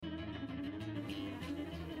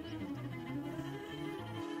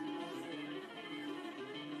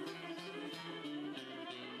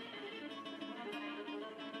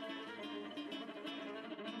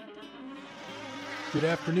Good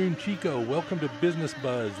afternoon, Chico. Welcome to Business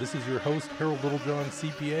Buzz. This is your host, Harold Littlejohn,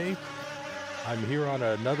 CPA. I'm here on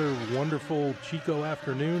another wonderful Chico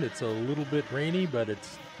afternoon. It's a little bit rainy, but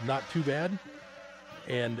it's not too bad.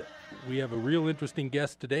 And we have a real interesting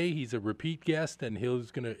guest today. He's a repeat guest, and he's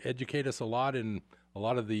going to educate us a lot in a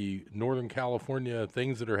lot of the Northern California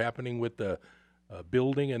things that are happening with the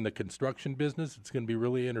building and the construction business. It's going to be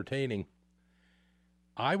really entertaining.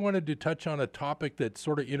 I wanted to touch on a topic that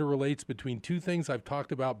sort of interrelates between two things I've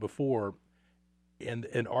talked about before. And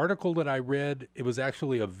an article that I read, it was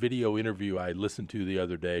actually a video interview I listened to the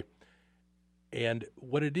other day. And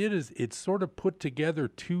what it did is it sort of put together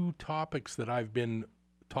two topics that I've been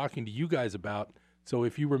talking to you guys about. So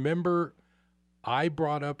if you remember, I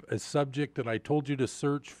brought up a subject and I told you to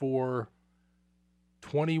search for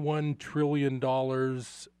 $21 trillion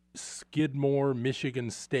Skidmore,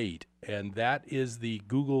 Michigan State, and that is the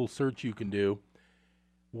Google search you can do.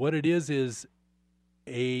 What it is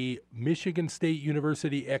a Michigan State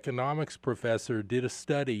University economics professor did a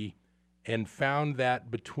study and found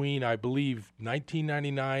that between, I believe,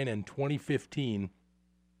 1999 and 2015,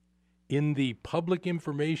 in the public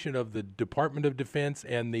information of the Department of Defense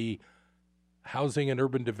and the Housing and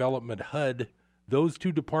Urban Development HUD, those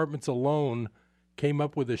two departments alone came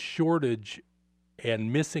up with a shortage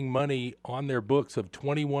and missing money on their books of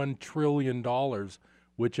 $21 trillion,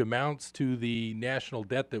 which amounts to the national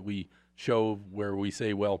debt that we show where we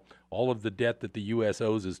say, well, all of the debt that the U.S.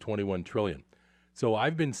 owes is $21 trillion. So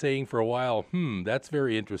I've been saying for a while, that's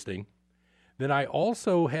very interesting. Then I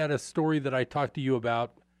also had a story that I talked to you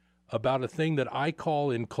about a thing that I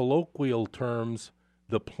call in colloquial terms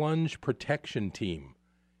the plunge protection team.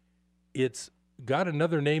 It's got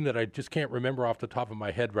another name that I just can't remember off the top of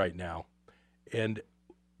my head right now. And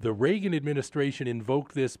the Reagan administration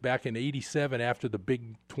invoked this back in 87 after the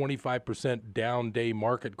big 25% down day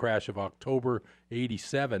market crash of October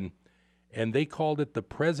 87. And they called it the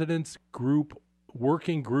President's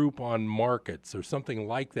Working Group on Markets or something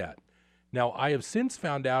like that. Now, I have since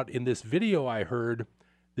found out in this video I heard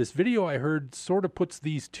sort of puts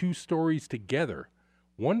these two stories together.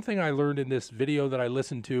 One thing I learned in this video that I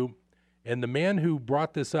listened to, and the man who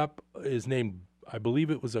brought this up is named, I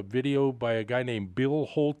believe it was a video by a guy named Bill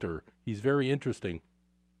Holter. He's very interesting.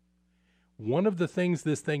 One of the things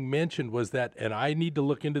this thing mentioned was that, and I need to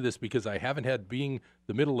look into this because I haven't had, being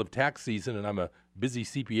the middle of tax season and I'm a busy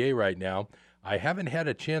CPA right now, I haven't had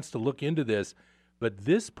a chance to look into this, but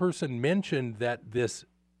this person mentioned that this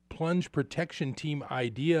plunge protection team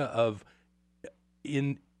idea of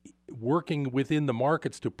in working within the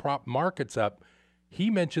markets to prop markets up, he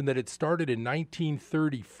mentioned that it started in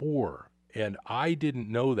 1934. And I didn't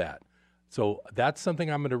know that. So that's something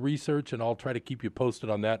I'm going to research, and I'll try to keep you posted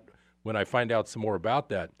on that when I find out some more about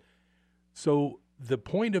that. So the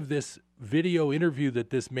point of this video interview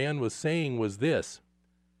that this man was saying was this.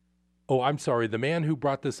 Oh, I'm sorry. The man who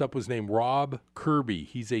brought this up was named Rob Kirby.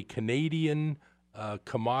 He's a Canadian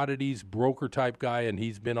commodities broker type guy, and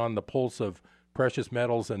he's been on the pulse of precious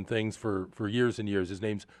metals and things for years and years. His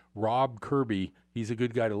name's Rob Kirby. He's a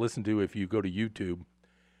good guy to listen to if you go to YouTube.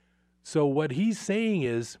 So what he's saying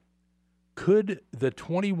is, could the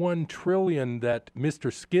 $21 trillion that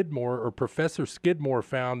Mr. Skidmore or Professor Skidmore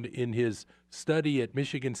found in his study at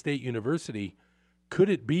Michigan State University, could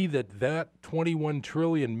it be that $21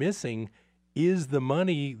 trillion missing is the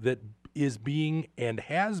money that is being and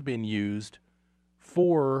has been used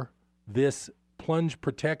for this plunge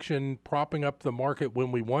protection, propping up the market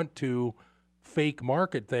when we want to, fake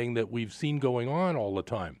market thing that we've seen going on all the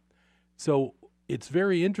time? So it's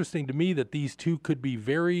very interesting to me that these two could be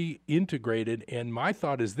very integrated, and my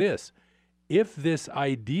thought is this. If this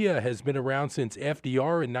idea has been around since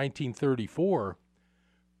FDR in 1934,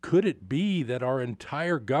 could it be that our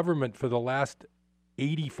entire government for the last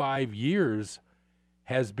 85 years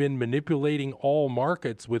has been manipulating all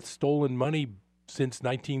markets with stolen money since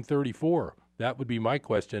 1934? That would be my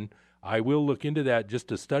question. I will look into that just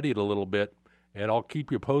to study it a little bit, and I'll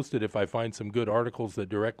keep you posted if I find some good articles that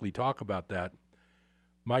directly talk about that.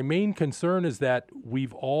 My main concern is that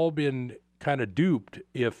we've all been kind of duped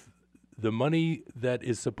if the money that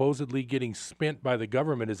is supposedly getting spent by the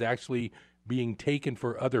government is actually being taken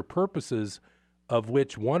for other purposes, of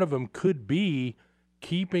which one of them could be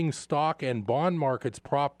keeping stock and bond markets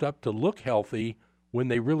propped up to look healthy when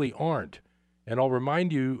they really aren't. And I'll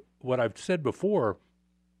remind you what I've said before.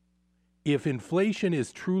 If inflation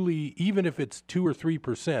is truly, even if it's 2 or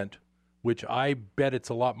 3%, which I bet it's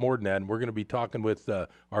a lot more than that, and we're going to be talking with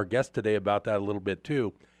our guest today about that a little bit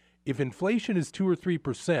too. If inflation is 2 or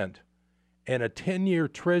 3% and a 10-year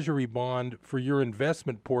treasury bond for your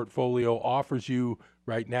investment portfolio offers you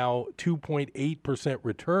right now 2.8%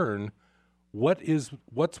 return.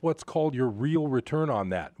 What's called your real return on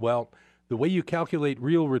that? Well, the way you calculate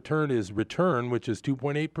real return is return, which is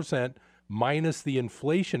 2.8%, minus the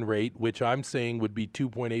inflation rate, which I'm saying would be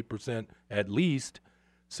 2.8% at least.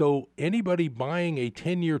 So anybody buying a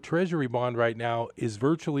 10-year Treasury bond right now is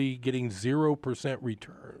virtually getting 0%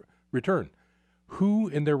 return. Who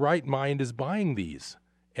in their right mind is buying these?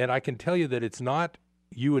 And I can tell you that it's not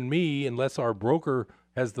you and me, unless our broker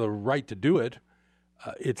has the right to do it.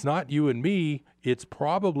 It's not you and me. It's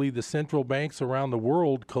probably the central banks around the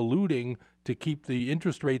world colluding to keep the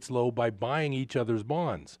interest rates low by buying each other's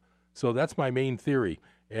bonds. So that's my main theory.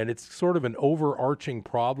 And it's sort of an overarching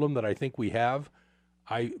problem that I think we have.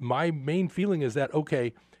 My main feeling is that,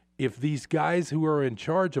 okay, if these guys who are in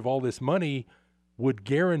charge of all this money would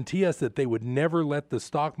guarantee us that they would never let the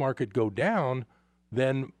stock market go down,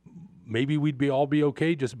 then maybe we'd all be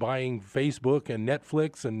okay just buying Facebook and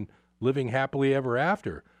Netflix and living happily ever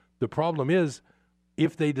after. The problem is,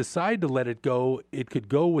 if they decide to let it go, it could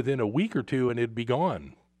go within a week or two and it'd be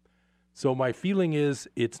gone. So my feeling is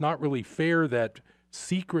it's not really fair that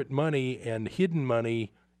secret money and hidden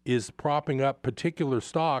money is propping up particular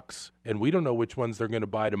stocks, and we don't know which ones they're going to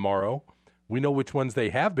buy tomorrow. We know which ones they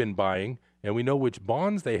have been buying, and we know which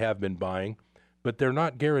bonds they have been buying, but they're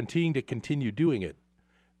not guaranteeing to continue doing it.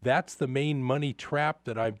 That's the main money trap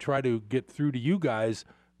that I try to get through to you guys,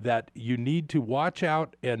 that you need to watch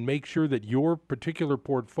out and make sure that your particular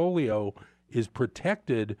portfolio is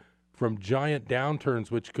protected from giant downturns,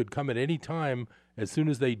 which could come at any time as soon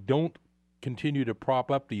as they don't continue to prop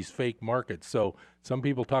up these fake markets. So some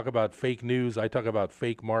people talk about fake news. I talk about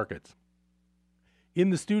fake markets. In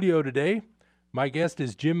the studio today, my guest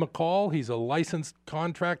is Jim McCall. He's a licensed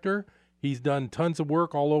contractor. He's done tons of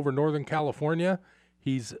work all over Northern California.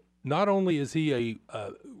 He's not only is he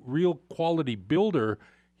a real quality builder,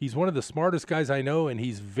 he's one of the smartest guys I know, and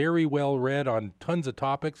he's very well read on tons of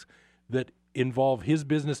topics that involve his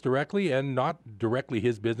business directly and not directly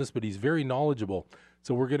his business, but he's very knowledgeable.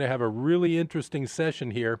 So we're going to have a really interesting session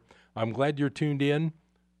here. I'm glad you're tuned in.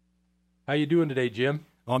 How you doing today, Jim?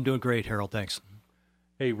 Oh, I'm doing great, Harold. Thanks.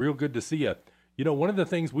 Hey, real good to see you. You know, one of the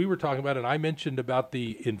things we were talking about, and I mentioned about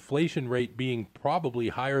the inflation rate being probably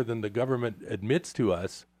higher than the government admits to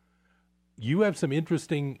us. You have some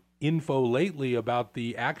interesting info lately about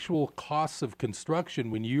the actual costs of construction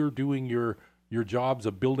when you're doing your jobs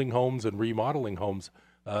of building homes and remodeling homes.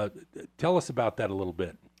 Tell us about that a little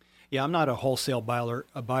bit. Yeah, I'm not a wholesale buyer.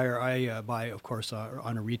 I buy, of course,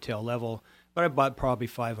 on a retail level, but I bought probably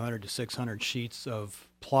 500 to 600 sheets of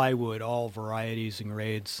plywood, all varieties and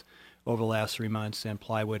grades, over the last 3 months, and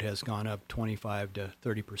plywood has gone up 25 to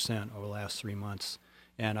 30% over the last 3 months.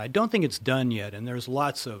 And I don't think it's done yet, and there's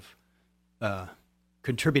lots of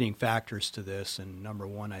contributing factors to this, and number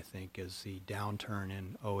one, I think, is the downturn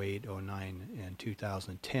in 08, 09, and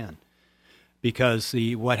 2010. Because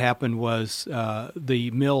what happened was the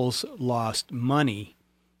mills lost money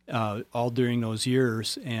all during those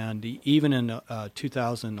years, and even in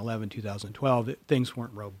 2011, 2012, things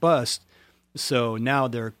weren't robust. So now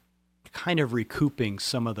they're kind of recouping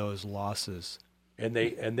some of those losses. And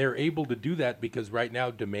they're able to do that because right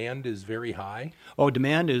now demand is very high. Oh,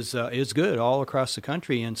 demand is good all across the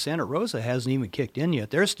country, and Santa Rosa hasn't even kicked in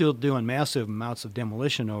yet. They're still doing massive amounts of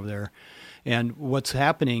demolition over there. And what's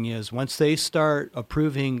happening is once they start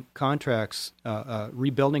approving contracts,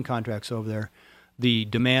 rebuilding contracts over there, the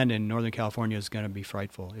demand in Northern California is going to be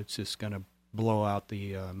frightful. It's just going to blow out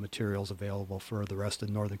the materials available for the rest of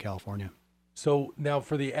Northern California. So now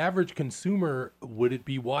for the average consumer, would it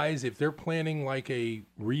be wise if they're planning like a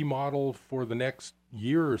remodel for the next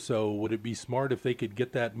year or so, would it be smart if they could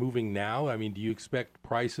get that moving now? I mean, do you expect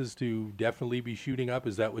prices to definitely be shooting up?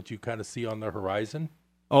 Is that what you kind of see on the horizon?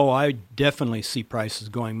 Oh, I definitely see prices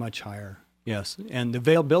going much higher, yes. And the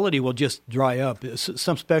availability will just dry up.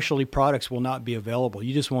 Some specialty products will not be available.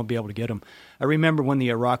 You just won't be able to get them. I remember when the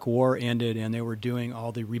Iraq War ended and they were doing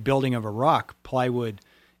all the rebuilding of Iraq, plywood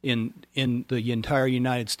in the entire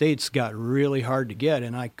United States got really hard to get,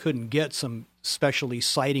 and I couldn't get some specialty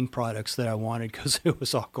siding products that I wanted because it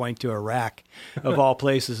was all going to Iraq, of all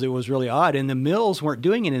places. It was really odd, and the mills weren't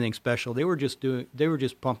doing anything special. They were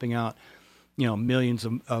just pumping out, millions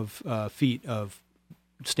of feet of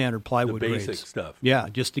standard plywood grades. The basic stuff. Yeah,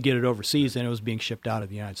 just to get it overseas, and it was being shipped out of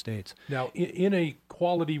the United States. Now, in a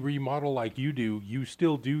quality remodel like you do, you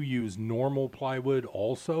still do use normal plywood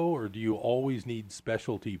also, or do you always need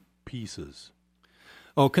specialty pieces?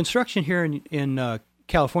 Oh, construction here in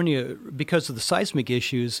California, because of the seismic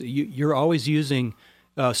issues, you're always using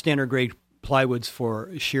standard grade plywoods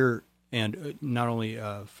for shear and not only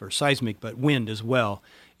for seismic but wind as well.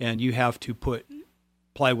 And you have to put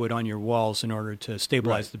plywood on your walls in order to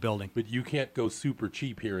stabilize the building. But you can't go super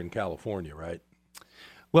cheap here in California, right?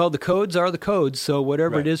 Well, the codes are the codes, so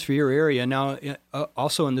whatever it is for your area. Now,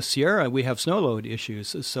 also in the Sierra, we have snow load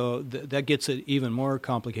issues, so that gets it even more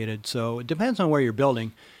complicated. So it depends on where you're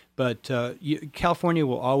building, but California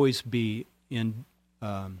will always be in...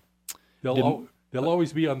 They'll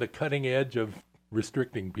always be on the cutting edge of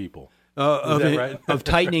restricting people. Is that right? Of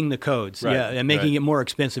tightening the codes, and making it more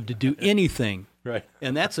expensive to do anything. Right.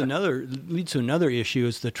 And that's leads to another issue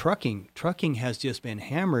is the trucking. Trucking has just been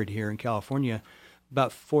hammered here in California.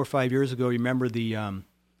 About 4 or 5 years ago, remember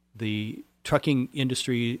the trucking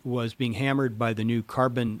industry was being hammered by the new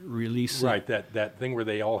carbon release. Right, that thing where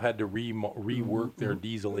they all had to rework their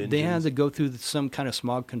diesel engines. They had to go through some kind of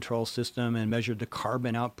smog control system and measure the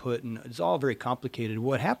carbon output, and it's all very complicated.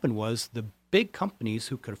 What happened was the big companies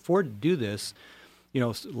who could afford to do this,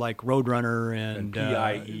 like Roadrunner and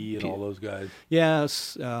PIE and all those guys.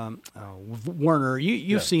 Yes, Werner.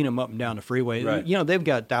 You've seen them up and down the freeway. Right. They've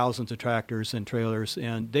got thousands of tractors and trailers,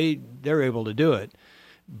 and they're able to do it.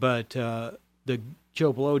 But the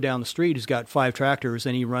Joe Blow down the street has got 5 tractors,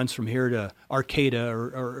 and he runs from here to Arcata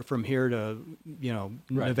or from here to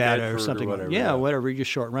Nevada Bedford or something. Or whatever, yeah, whatever.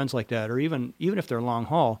 Just short runs like that, or even if they're long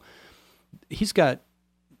haul,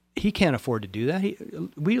 he can't afford to do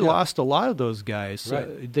that. We lost a lot of those guys.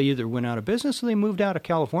 Right. They either went out of business or they moved out of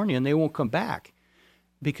California, and they won't come back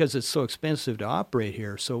because it's so expensive to operate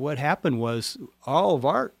here. So what happened was all of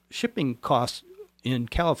our shipping costs in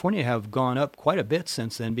California have gone up quite a bit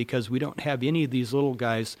since then because we don't have any of these little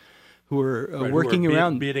guys who are working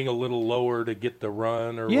around, bidding a little lower to get the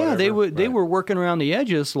run or whatever. They were working around the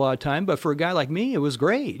edges a lot of time. But for a guy like me, it was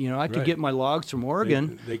great. I could get my logs from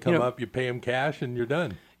Oregon. They come up, you pay them cash, and you're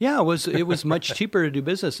done. Yeah, it was much cheaper to do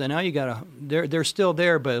business, and now you got they're still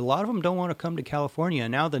there, but a lot of them don't want to come to California.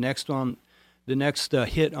 And now the next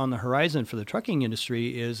hit on the horizon for the trucking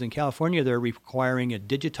industry is in California. They're requiring a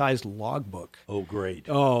digitized logbook. Oh, great!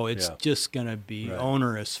 Oh, it's just going to be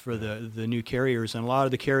onerous for the new carriers, and a lot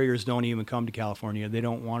of the carriers don't even come to California. They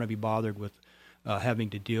don't want to be bothered with having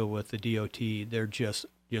to deal with the DOT. They're just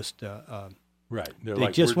right. They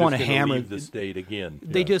just want to hammer leave the state again.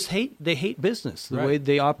 They just hate business, the way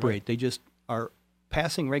they operate. They just are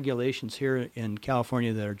passing regulations here in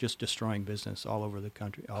California that are just destroying business all over the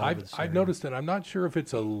country. I've noticed that. I'm not sure if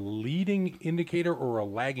it's a leading indicator or a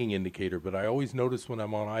lagging indicator, but I always notice when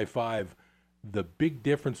I'm on I-5 the big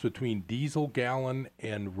difference between diesel gallon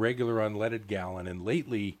and regular unleaded gallon. And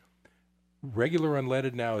lately, regular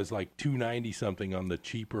unleaded now is like $2.90 something on the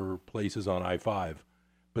cheaper places on I-5.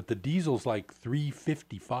 But the diesel's like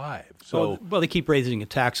 $3.55. So they keep raising the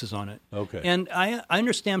taxes on it. Okay. And I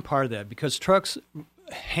understand part of that because trucks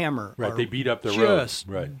hammer. Right, they beat up the road.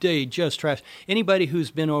 Right. They just trash. Anybody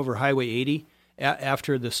who's been over Highway 80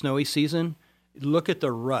 after the snowy season, look at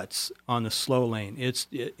the ruts on the slow lane.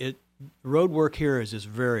 Road work here is just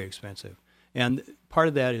very expensive, and part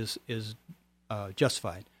of that is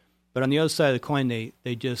justified. But on the other side of the coin,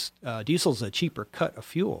 they just diesel's a cheaper cut of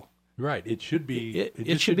fuel. Right. It should be.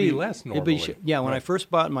 It should be less normally. When I first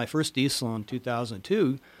bought my first diesel in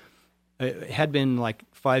 2002, it had been like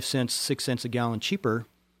 5 cents, 6 cents a gallon cheaper,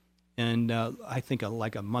 and I think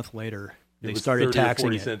like a month later they started taxing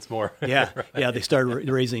 40 it. cents more. Yeah, right. Yeah. They started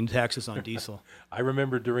raising taxes on diesel. I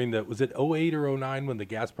remember during was it 08 or 09 when the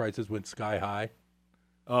gas prices went sky high?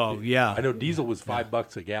 Oh, yeah. I know diesel was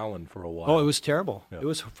 $5 a gallon for a while. Oh, it was terrible. Yeah. It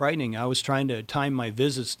was frightening. I was trying to time my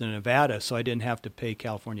visits to Nevada so I didn't have to pay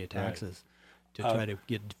California taxes to try to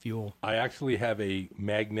get fuel. I actually have a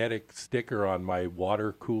magnetic sticker on my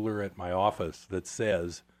water cooler at my office that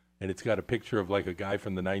says, and it's got a picture of like a guy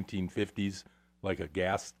from the 1950s, like a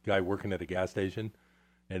gas guy working at a gas station.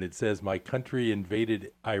 And it says, "My country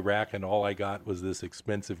invaded Iraq, and all I got was this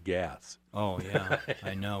expensive gas." Oh, yeah,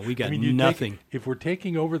 I know. We got nothing. If we're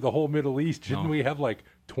taking over the whole Middle East, shouldn't we have like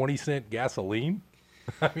 20-cent gasoline?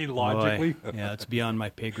 I mean, logically. Boy, yeah, it's beyond my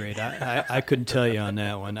pay grade. I couldn't tell you on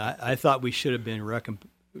that one. I thought we should have been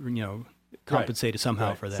compensated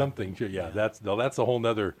somehow for that. Something, yeah. That's a whole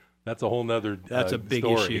nother. That's a big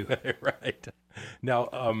story. Issue, right?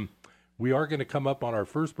 Now, we are going to come up on our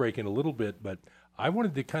first break in a little bit, but I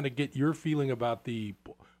wanted to kind of get your feeling about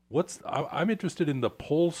I'm interested in the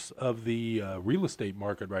pulse of the real estate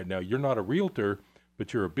market right now. You're not a realtor,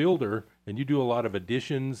 but you're a builder, and you do a lot of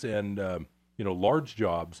additions and large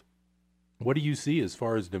jobs. What do you see as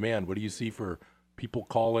far as demand? What do you see for people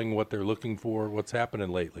calling, what they're looking for? What's happening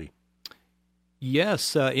lately?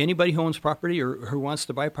 Yes, anybody who owns property or who wants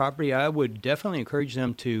to buy property, I would definitely encourage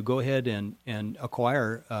them to go ahead and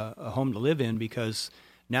acquire a home to live in, because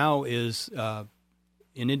now is an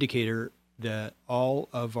indicator that all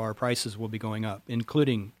of our prices will be going up,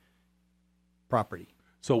 including property.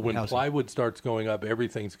 So when housing. plywood starts going up,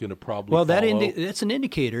 everything's going to probably Well, follow. that's an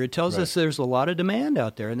indicator. It tells us there's a lot of demand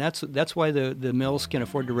out there, and that's why the mills can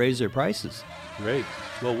afford to raise their prices. Great.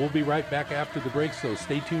 Well, we'll be right back after the break, so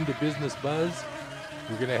stay tuned to Business Buzz.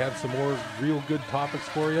 We're going to have some more real good topics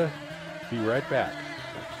for you. Be right back.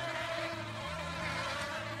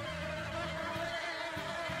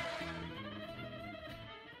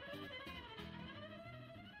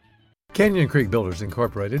 Canyon Creek Builders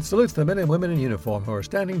Incorporated salutes the men and women in uniform who are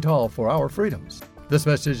standing tall for our freedoms. This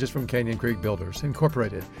message is from Canyon Creek Builders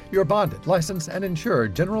Incorporated, your bonded, licensed, and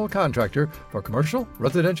insured general contractor for commercial,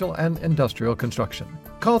 residential, and industrial construction.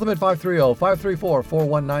 Call them at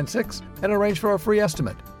 530-534-4196 and arrange for a free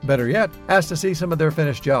estimate. Better yet, ask to see some of their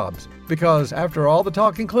finished jobs, because after all the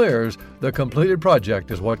talking clears, the completed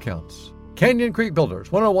project is what counts. Canyon Creek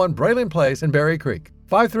Builders, 101 Braylon Place in Berry Creek.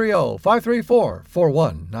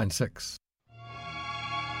 530-534-4196.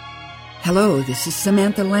 Hello, this is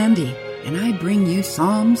Samantha Landy, and I bring you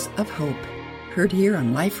Psalms of Hope. Heard here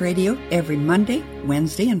on Life Radio every Monday,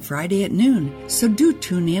 Wednesday, and Friday at noon. So do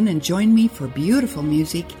tune in and join me for beautiful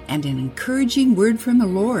music and an encouraging word from the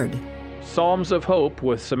Lord. Psalms of Hope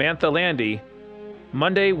with Samantha Landy,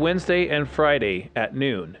 Monday, Wednesday, and Friday at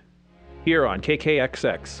noon, here on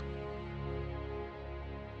KKXX.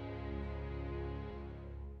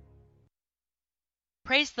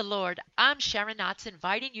 Praise the Lord. I'm Sharon Knotts,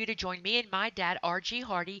 inviting you to join me and my dad, R.G.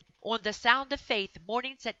 Hardy, on The Sound of Faith,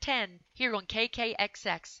 mornings at 10, here on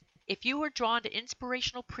KKXX. If you are drawn to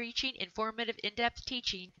inspirational preaching, informative in-depth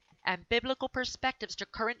teaching, and biblical perspectives to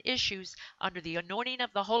current issues under the anointing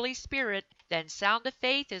of the Holy Spirit, then Sound of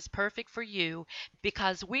Faith is perfect for you,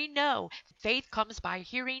 because we know faith comes by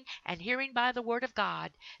hearing, and hearing by the Word of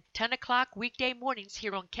God. 10 o'clock weekday mornings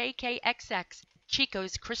here on KKXX,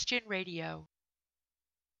 Chico's Christian Radio.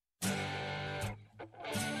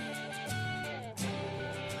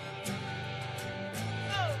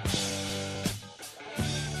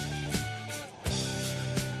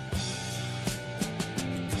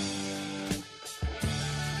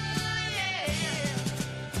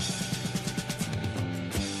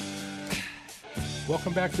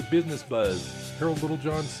 Welcome back to Business Buzz. Harold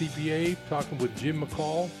Littlejohn, CPA, talking with Jim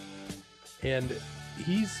McCall. And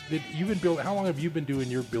you've been building, how long have you been doing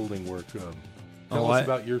your building work? Tell us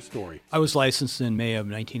about your story. I was licensed in May of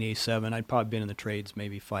 1987. I'd probably been in the trades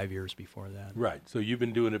maybe 5 years before that. Right. So you've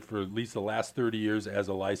been doing it for at least the last 30 years as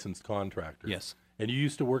a licensed contractor. Yes. And you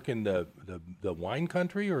used to work in the wine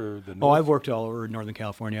country or the north? Oh, I've worked all over Northern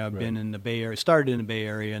California. I've been in the Bay Area, started in the Bay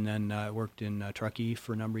Area, and then worked in Truckee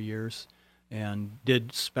for a number of years, and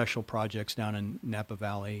did special projects down in Napa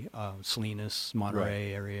Valley, Salinas,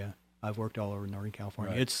 Monterey area. I've worked all over Northern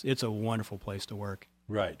California. Right. It's a wonderful place to work.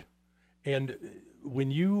 Right. And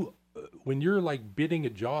when you're like bidding a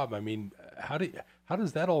job, I mean, how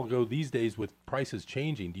does that all go these days with prices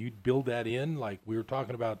changing? Do you build that in? Like we were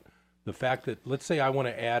talking about the fact that, let's say I want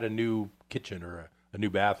to add a new kitchen or a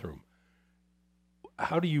new bathroom.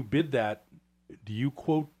 How do you bid that? Do you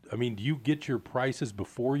quote, do you get your prices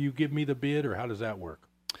before you give me the bid, or how does that work?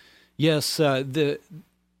 Yes, the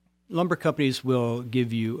lumber companies will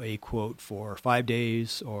give you a quote for 5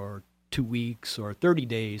 days or 2 weeks or 30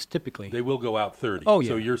 days typically. They will go out 30. Oh, yeah.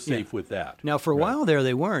 So you're safe with that. Now, for a while there,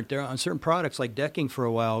 they weren't. There on certain products like decking for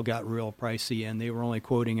a while got real pricey, and they were only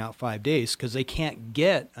quoting out 5 days because they can't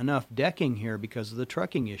get enough decking here because of the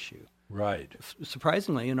trucking issue. Right.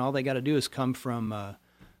 Surprisingly, and all they got to do is come from a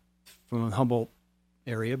Humboldt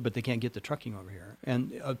area, but they can't get the trucking over here.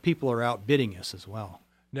 And people are outbidding us as well.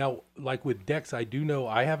 Now, like with decks, I do know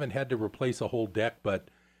I haven't had to replace a whole deck, but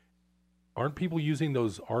aren't people using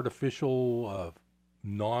those artificial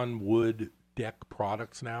non-wood deck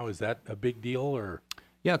products now? Is that a big deal, or?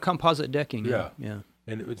 Yeah, composite decking. Yeah. Yeah.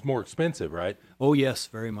 And it's more expensive, right? Oh, yes,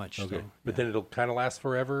 very much. Okay. So, But then it'll kind of last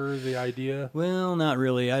forever, the idea? Well, not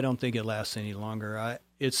really. I don't think it lasts any longer.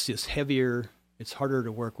 It's just heavier. It's harder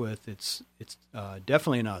to work with. It's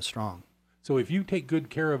definitely not as strong. So if you take good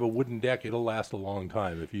care of a wooden deck, it'll last a long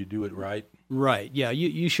time if you do it right. Right. Yeah.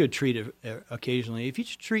 You should treat it occasionally. If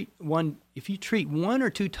you treat one or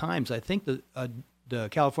two times, I think the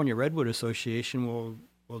California Redwood Association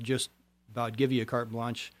will just about give you a carte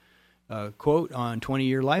blanche quote on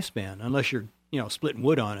 20-year lifespan, unless you're splitting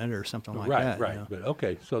wood on it or something like that. Right. But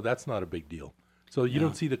okay, so that's not a big deal. So you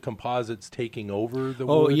don't see the composites taking over the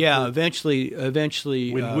wood? Oh, yeah, eventually.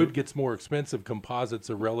 When wood gets more expensive, composites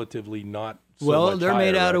are relatively not so well, much they're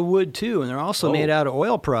higher, made out right? of wood, too, and they're also Oh. made out of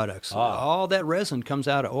oil products. Ah. All that resin comes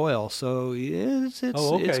out of oil, so it's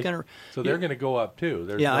okay. going to... So they're going to go up, too.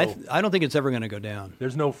 There's Yeah, no, I don't think it's ever going to go down.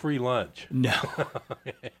 there's no free lunch. No.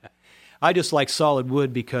 I just like solid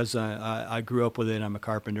wood because I grew up with it. I'm a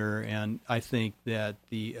carpenter, and I think that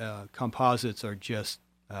the composites are just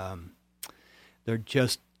they're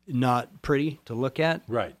just not pretty to look at.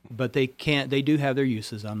 Right. But they do have their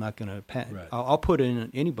uses. I'm not going to. Right. I'll put it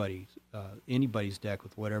in anybody's deck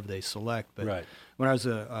with whatever they select. But Right. when I was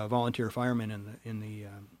a volunteer fireman in the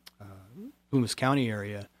Loomis County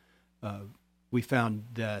area, we found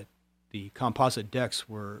that the composite decks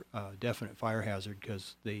were a definite fire hazard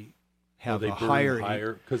because they have they a burn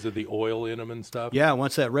higher because of the oil in them and stuff? Yeah,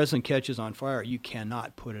 once that resin catches on fire, you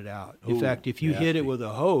cannot put it out. In Ooh, fact, if you hit nasty. it with a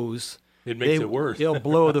hose, It makes it worse. It'll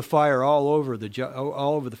blow the fire all over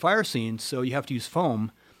the fire scene. So you have to use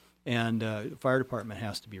foam, and the fire department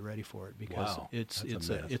has to be ready for it because Wow, it's that's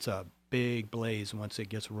a mess. it's a big blaze once it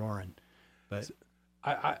gets roaring. But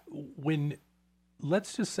when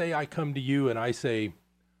let's just say I come to you and I say,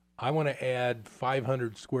 I want to add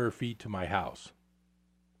 500 square feet to my house.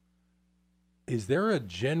 Is there a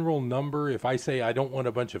general number? If I say I don't want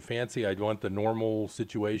a bunch of fancy, I want the normal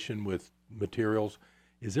situation with materials,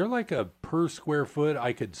 is there like a per square foot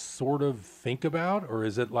I could sort of think about? Or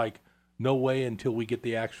is it like no way until we get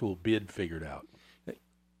the actual bid figured out?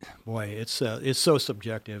 boy, it's so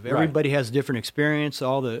subjective. Right. Everybody has different experience.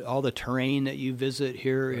 All the terrain that you visit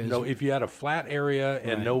here is No, if you had a flat area and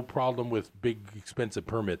Right. no problem with big expensive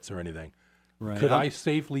permits or anything, right. could I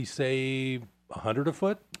safely say 100 a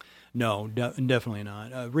foot? No, definitely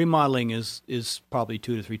not. Remodeling is probably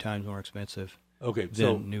 2 to 3 times more expensive Okay, than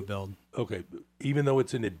so new build. okay, even though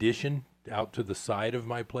it's an addition out to the side of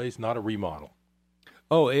my place, not a remodel.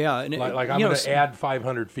 Oh yeah, and Like I'm you going know, to add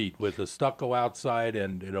 500 feet with a stucco outside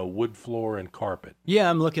and wood floor and carpet. Yeah,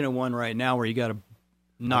 I'm looking at one right now where you got to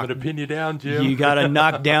I'm knock. going to pin you down, Jim. You got to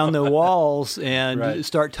knock down the walls and Right.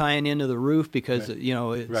 start tying into the roof because you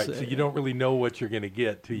know it's right, so you don't really know what you're going to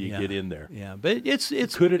get till you yeah. get in there. Yeah, but it's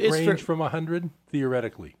Could it it's range from 100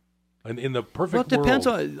 theoretically? And in the perfect well, it depends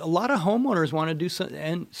world, on a lot of homeowners want to do some,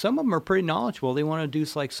 and some of them are pretty knowledgeable. They want to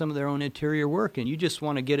do like some of their own interior work, and you just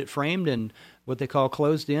want to get it framed and what they call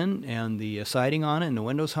closed in, and the siding on it, and the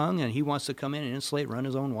windows hung, and he wants to come in and insulate, run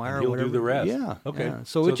his own wire, he'll or whatever. do the rest. Yeah, Okay. yeah.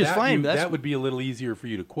 So which is that fine. That's, that would be a little easier for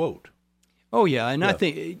you to quote. oh yeah, and I Yeah.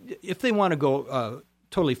 think if they want to go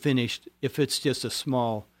totally finished, if it's just a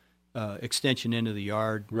small extension into the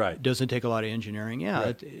yard, Right. doesn't take a lot of engineering. Yeah,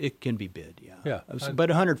 Right. it can be bid. Yeah, Yeah. but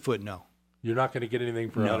 100 foot, no. You're not going to get anything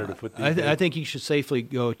for 100 a foot. these I days? think you should safely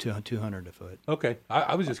go to 200 a foot. Okay,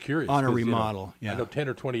 I was just curious. On a 'cause, remodel, I yeah. know 10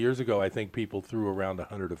 or 20 years ago, I think people threw around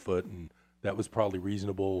 100 a foot, and that was probably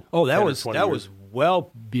reasonable. Oh, 10 that or was 20 years.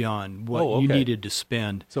 well beyond what Oh, you okay. needed to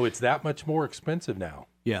spend. So it's that much more expensive now.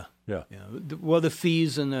 Yeah. Yeah. Yeah. Well, the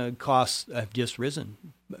fees and the costs have just risen.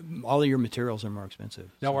 All of your materials are more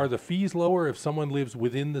expensive. Now, are the fees lower if someone lives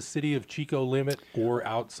within the city of Chico limit or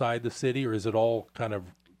outside the city, or is it all kind of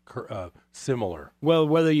similar? Well,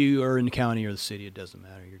 whether you are in the county or the city, it doesn't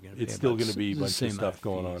matter. You're going to. It's still going to be a the bunch same of amount stuff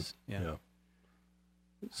going on. fees. Yeah.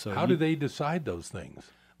 So How do they decide those things?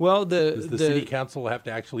 Well, Does the city council have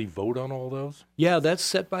to actually vote on all those? Yeah, that's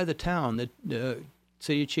set by the town. The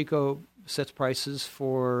city of Chico sets prices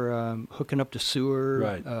for hooking up to sewer,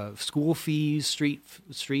 Right. school fees, street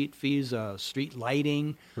fees, street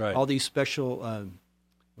lighting, Right. all these special, what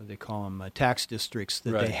do they call them, tax districts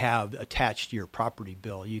that Right. they have attached to your property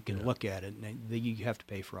bill. You can look at it, and you have to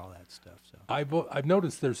pay for all that stuff. So I've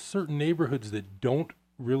noticed there's certain neighborhoods that don't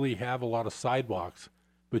really have a lot of sidewalks,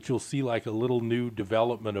 but you'll see like a little new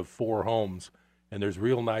development of 4 homes, and there's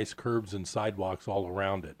real nice curbs and sidewalks all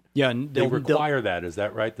around it. yeah, and They require that, is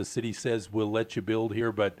that right? The city says we'll let you build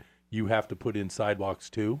here, but you have to put in sidewalks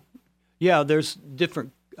too? yeah, there's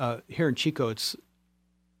different here in Chico. It's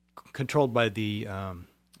controlled by the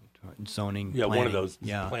zoning. Yeah, one of planning. those,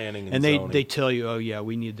 Yeah, planning and and zoning. they tell you, oh yeah,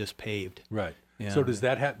 we need this paved. Right. Yeah. So does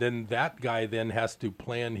that then that guy then has to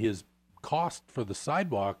plan his cost for the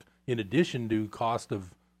sidewalk in addition to cost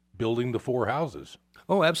of building the 4 houses?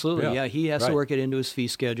 Oh, absolutely. Yeah, Yeah, he has right. to work it into his fee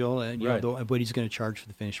schedule, and Right. what he's going to charge for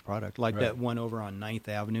the finished product. Like Right. that one over on 9th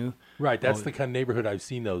Avenue. Right. That's Oh, the kind of neighborhood I've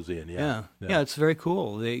seen those in. Yeah, yeah, it's very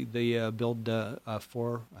cool. They build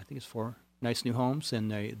 4, I think it's 4 nice new homes,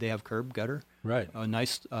 and they have curb gutter, Right. a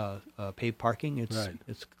nice paved parking. It's Right.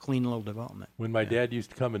 it's a clean little development. When my dad used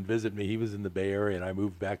to come and visit me, he was in the Bay Area, and I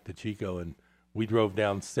moved back to Chico, and we drove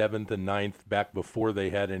down 7th and 9th back before they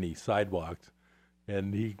had any sidewalks.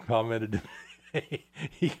 and he commented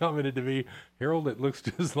to me, Harold, it looks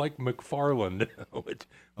just like McFarland,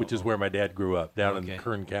 which is where my dad grew up, down in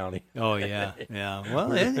Kern County. Oh, yeah, yeah.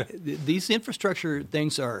 Well, these infrastructure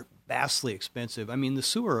things are vastly expensive. I mean, the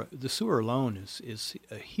sewer alone is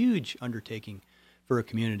a huge undertaking for a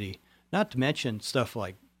community, not to mention stuff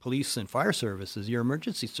like police and fire services. Your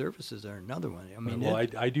emergency services are another one. I mean, well,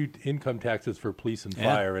 I do income taxes for police and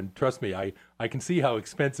fire, and trust me, I can see how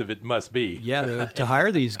expensive it must be. Yeah, to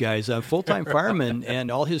hire these guys, full-time firemen, and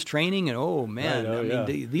all his training, and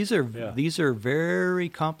these are very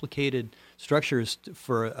complicated structures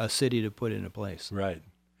for a city to put into place. Right.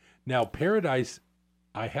 Now, Paradise,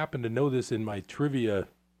 I happen to know this in my trivia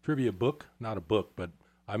book, not a book, but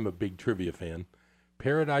I'm a big trivia fan.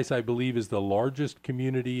 Paradise, I believe, is the largest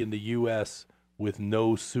community in the U.S. with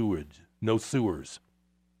no sewers.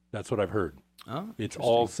 That's what I've heard. Oh, it's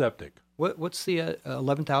all septic. What's the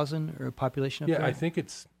 11,000 population up there? Yeah, I think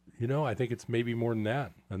it's maybe more than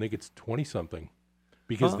that. I think it's 20-something.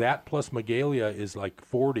 Because that plus Magalia is like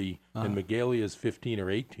 40, and Magalia is 15 or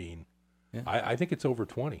 18. Yeah. I think it's over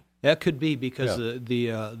 20. That could be because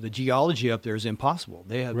the geology up there is impossible.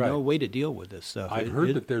 They have no way to deal with this stuff. I've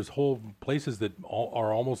heard that there's whole places that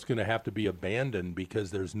are almost going to have to be abandoned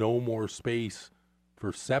because there's no more space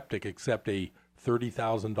for septic except a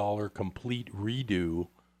 $30,000 complete redo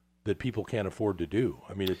that people can't afford to do.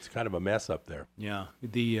 I mean, it's kind of a mess up there. Yeah,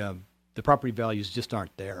 the property values just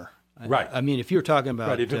aren't there. Right. I mean, if you're talking about...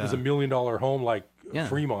 Right, if it was $1 million home like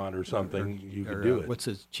Fremont or something, you could do it. What's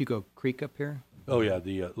this, Chico Creek up here? Oh, yeah,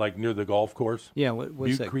 the like near the golf course. Yeah, what's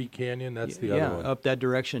Butte that? Creek Canyon, that's the other one. Yeah, up that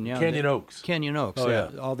direction, yeah. Canyon Oaks. Canyon Oaks,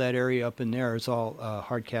 all that area up in there is all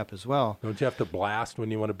hard cap as well. Don't you have to blast when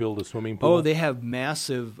you want to build a swimming pool? Oh, they have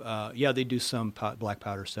massive, they do some black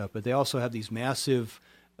powder stuff, but they also have these massive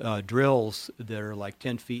drills that are like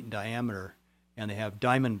 10 feet in diameter, and they have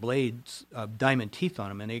diamond blades, diamond teeth on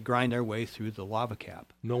them, and they grind their way through the lava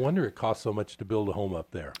cap. No wonder it costs so much to build a home up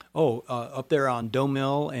there. Oh, up there on Doe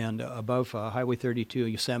Mill and above Highway 32,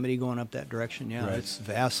 Yosemite going up that direction, It's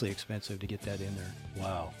vastly expensive to get that in there.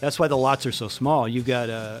 Wow. That's why the lots are so small. You've got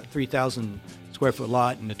a 3,000 square foot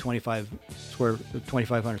lot and a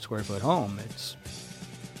 2,500 square foot home. It's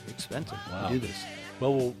expensive to do this.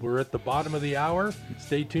 Well, we're at the bottom of the hour.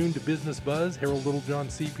 Stay tuned to Business Buzz. Harold Littlejohn,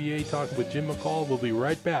 CPA, talking with Jim McCall. We'll be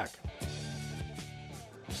right back.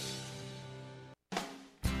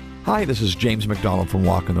 Hi, this is James McDonald from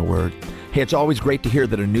Walk in the Word. Hey, it's always great to hear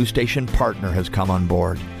that a new station partner has come on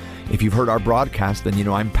board. If you've heard our broadcast, then you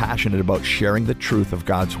know I'm passionate about sharing the truth of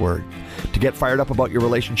God's Word. To get fired up about your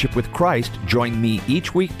relationship with Christ, join me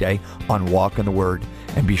each weekday on Walk in the Word.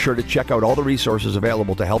 And be sure to check out all the resources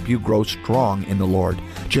available to help you grow strong in the Lord.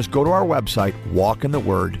 Just go to our website,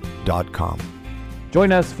 walkintheword.com.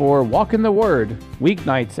 Join us for Walk in the Word,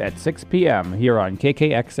 weeknights at 6 p.m. here on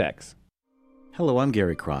KKXX. Hello, I'm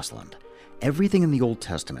Gary Crossland. Everything in the Old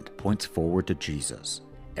Testament points forward to Jesus.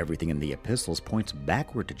 Everything in the epistles points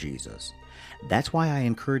backward to Jesus. That's why I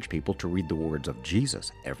encourage people to read the words of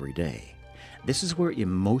Jesus every day. This is where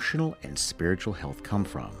emotional and spiritual health come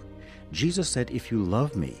from. Jesus said, "If you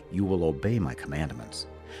love me, you will obey my commandments."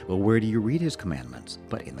 Well, where do you read his commandments?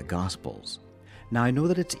 But in the Gospels. Now, I know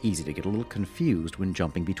that it's easy to get a little confused when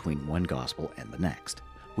jumping between one Gospel and the next,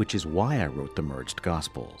 which is why I wrote the Merged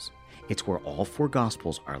Gospels. It's where all 4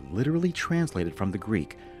 Gospels are literally translated from the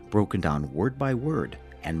Greek, broken down word by word,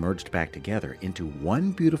 and merged back together into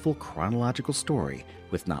one beautiful chronological story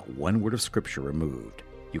with not one word of Scripture removed.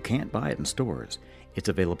 You can't buy it in stores. It's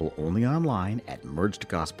available only online at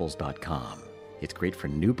mergedgospels.com. It's great for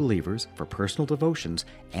new believers, for personal devotions,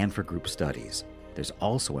 and for group studies. There's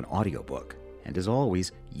also an audiobook. And as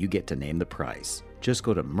always, you get to name the price. Just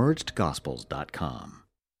go to mergedgospels.com.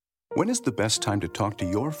 When is the best time to talk to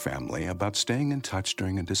your family about staying in touch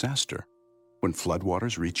during a disaster? When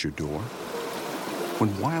floodwaters reach your door?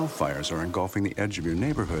 When wildfires are engulfing the edge of your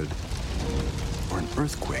neighborhood? Or an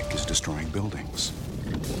earthquake is destroying buildings?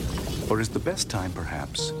 Or is the best time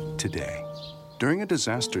perhaps today? During a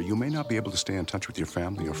disaster, you may not be able to stay in touch with your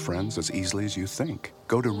family or friends as easily as you think.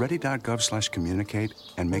 Go to ready.gov/communicate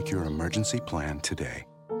and make your emergency plan today.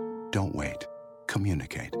 Don't wait.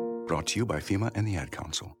 Communicate. Brought to you by FEMA and the Ad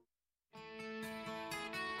Council.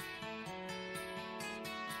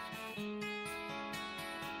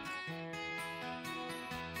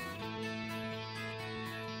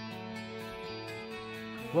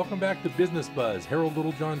 Welcome back to Business Buzz. Harold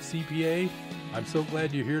Littlejohn, CPA. I'm so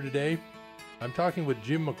glad you're here today. I'm talking with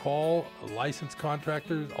Jim McCall, a licensed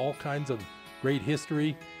contractor, all kinds of great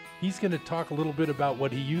history. He's going to talk a little bit about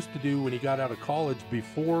what he used to do when he got out of college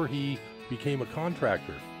before he became a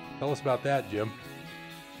contractor. Tell us about that, Jim.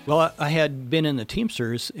 Well, I had been in the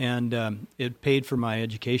Teamsters, and it paid for my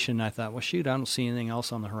education. I thought, well, shoot, I don't see anything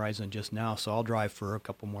else on the horizon just now, so I'll drive for a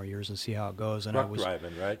couple more years and see how it goes. And Truck I was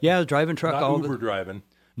driving, right? Yeah, I was driving truck. Not Uber driving.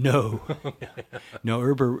 No, no,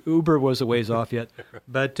 Uber was a ways off yet.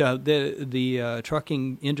 But the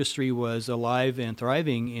trucking industry was alive and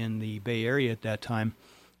thriving in the Bay Area at that time,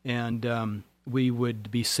 and we would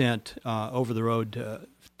be sent over the road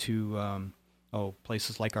to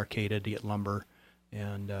places like Arcata to get lumber,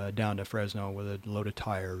 and down to Fresno with a load of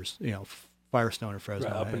tires, Firestone and Fresno.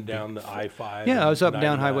 Right, up and down the I-5. Yeah, I was up and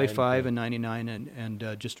down Highway 5 yeah. and 99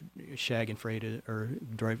 and just shagging freight or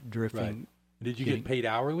drifting. Right. Did you get paid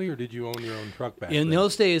hourly, or did you own your own truck back in then?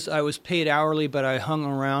 those days, I was paid hourly, but I hung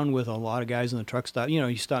around with a lot of guys in the truck stop.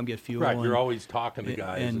 You stop and get fuel. Right, and, you're always talking to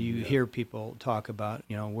guys. And you hear people talk about,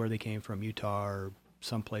 where they came from, Utah or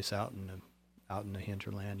someplace out in the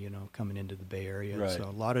hinterland, coming into the Bay Area. Right. So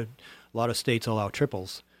a lot of states allow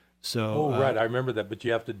triples. So right, I remember that, but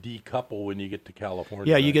you have to decouple when you get to California.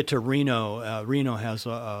 Yeah, right? you get to Reno. Reno has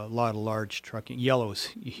a lot of large trucking. Yellow is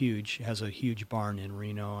huge, has a huge barn in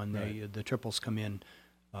Reno, and Right. the triples come in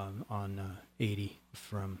on 80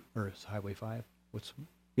 from, or it's Highway 5.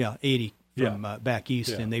 80 from back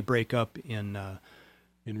east, and they break up in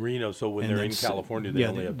Reno. So when they're in California, they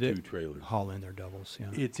only have two trailers. Haul in their doubles.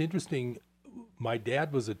 Yeah, it's interesting. My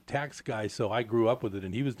dad was a tax guy, so I grew up with it,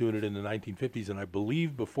 and he was doing it in the 1950s. And I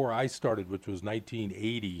believe before I started, which was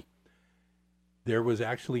 1980, there was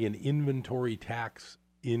actually an inventory tax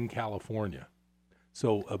in California.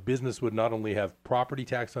 So a business would not only have property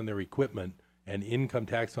tax on their equipment and income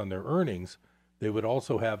tax on their earnings, they would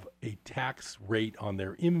also have a tax rate on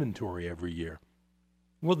their inventory every year.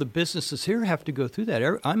 Well, the businesses here have to go through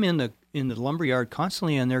that. I'm in the lumberyard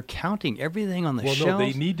constantly, and they're counting everything on the shelves. Well, no,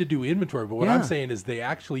 they need to do inventory. But what I'm saying is they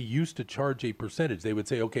actually used to charge a percentage. They would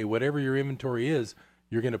say, okay, whatever your inventory is,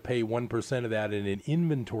 you're going to pay 1% of that in an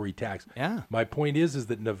inventory tax. Yeah. My point is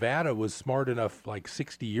that Nevada was smart enough like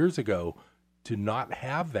 60 years ago to not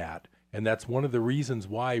have that. And that's one of the reasons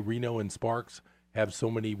why Reno and Sparks have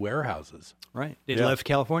so many warehouses. Right. They left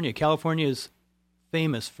California. California is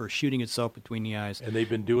famous for shooting itself between the eyes. And they've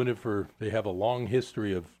been doing it they have a long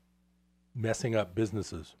history of messing up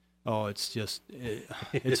businesses. Oh, it's just,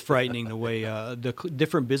 it's frightening the way the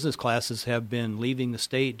different business classes have been leaving the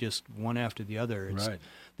state just one after the other. Right.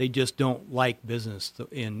 They just don't like business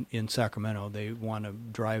in Sacramento. They want to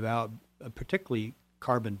drive out, particularly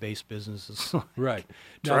carbon-based businesses. Right.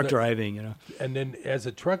 Truck driving, And then as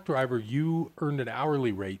a truck driver, you earned an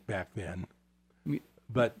hourly rate back then.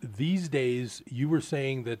 But these days, you were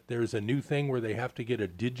saying that there's a new thing where they have to get a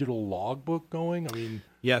digital logbook going? I mean...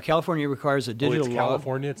 Yeah, California requires a digital it's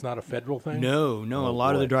California? It's not a federal thing? No. A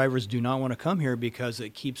lot of the drivers do not want to come here because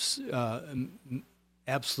it keeps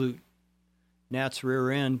absolute gnat's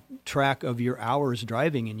rear end track of your hours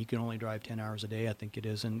driving, and you can only drive 10 hours a day, I think it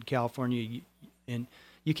is. In California, and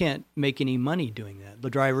you can't make any money doing that.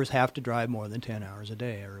 The drivers have to drive more than 10 hours a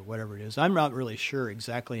day or whatever it is. I'm not really sure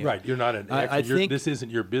exactly. Right. You're not I think this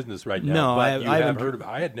isn't your business right now. No, but I have heard of it.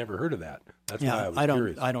 I had never heard of that. That's why I was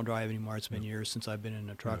curious. I don't drive anymore. It's been years since I've been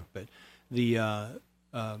in a truck. But the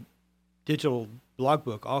digital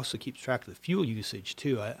logbook also keeps track of the fuel usage,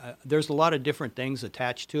 too. There's a lot of different things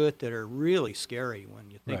attached to it that are really scary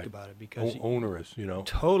when you think about it. Because onerous,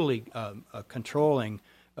 Totally controlling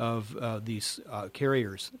of these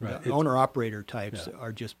carriers. Right. The owner-operator types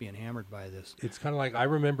are just being hammered by this. It's kind of like, I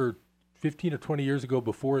remember 15 or 20 years ago,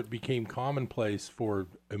 before it became commonplace for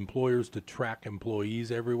employers to track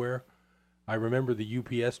employees everywhere, I remember the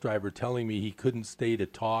UPS driver telling me he couldn't stay to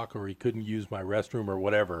talk or he couldn't use my restroom or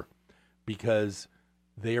whatever because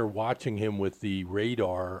they are watching him with the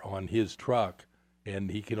radar on his truck, and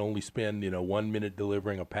he can only spend 1 minute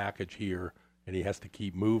delivering a package here, and he has to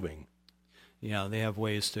keep moving. Yeah, they have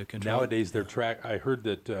ways to control. Nowadays, they're I heard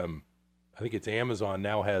that I think it's Amazon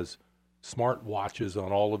now has smart watches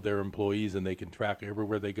on all of their employees, and they can track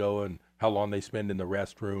everywhere they go and how long they spend in the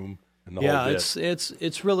restroom and the whole bit.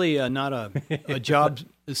 It's really not a job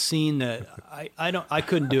scene that I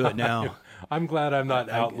couldn't do it now. I'm glad I'm not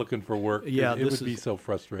out looking for work. Yeah, it would be so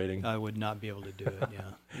frustrating. I would not be able to do it. Yeah,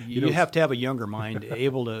 you have to have a younger mind,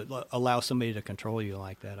 able to allow somebody to control you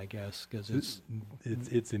like that. I guess because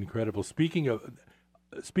it's incredible. Speaking of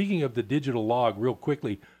the digital log, real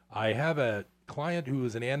quickly, I have a client who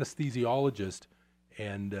is an anesthesiologist,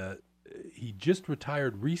 and he just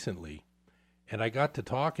retired recently. And I got to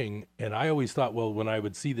talking, and I always thought, well, when I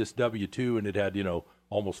would see this W-2 and it had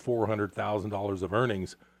almost $400,000 of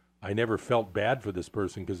earnings, I never felt bad for this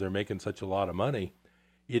person because they're making such a lot of money.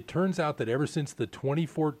 It turns out that ever since the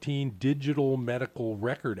 2014 Digital Medical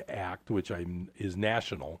Record Act, which is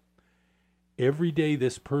national, every day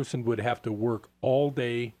this person would have to work all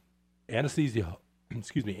day.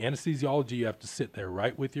 Anesthesiology, you have to sit there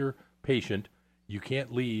right with your patient. You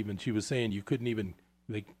can't leave. And she was saying they couldn't even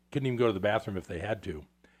go to the bathroom if they had to.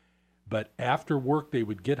 But after work, they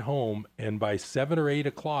would get home, and by 7 or 8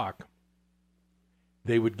 o'clock,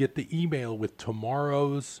 they would get the email with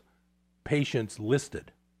tomorrow's patients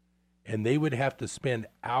listed. And they would have to spend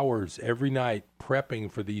hours every night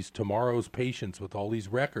prepping for these tomorrow's patients with all these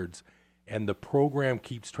records. And the program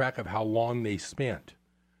keeps track of how long they spent.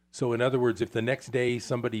 So in other words, if the next day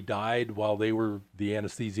somebody died while they were the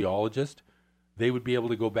anesthesiologist, they would be able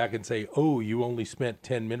to go back and say, oh, you only spent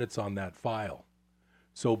 10 minutes on that file.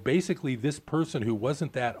 So basically, this person who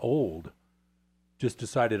wasn't that old just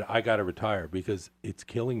decided, I got to retire because it's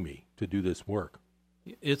killing me to do this work.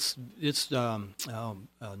 It's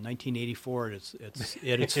 1984 it's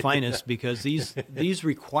at its finest, because these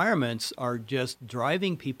requirements are just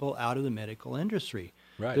driving people out of the medical industry.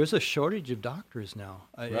 Right. There's a shortage of doctors now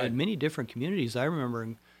in many different communities. I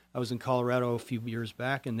remember I was in Colorado a few years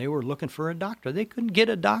back, and they were looking for a doctor. They couldn't get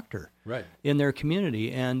a doctor in their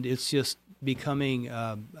community, and it's just becoming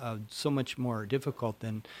so much more difficult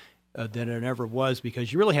than it ever was,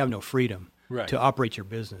 because you really have no freedom to operate your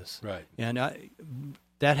business. Right. And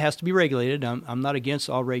that has to be regulated. I'm not against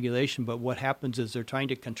all regulation, but what happens is they're trying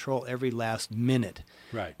to control every last minute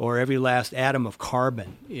or every last atom of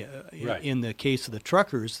carbon. In the case of the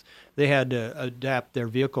truckers, they had to adapt their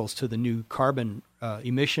vehicles to the new carbon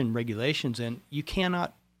emission regulations, and you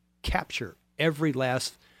cannot capture every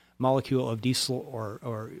last molecule of diesel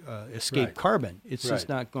or escape carbon. It's just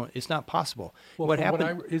not going. It's not possible. Well, what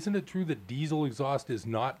happened? Isn't it true that diesel exhaust is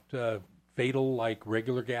not fatal like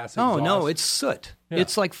regular gas exhaust? Oh no, it's soot. Yeah.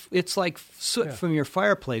 It's like soot from your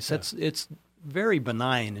fireplace. It's very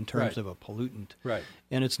benign in terms of a pollutant. Right.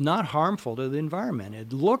 And it's not harmful to the environment.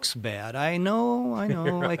 It looks bad. I know.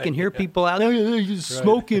 I can hear people out there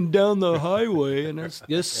smoking down the highway, and it's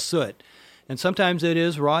just soot. And sometimes it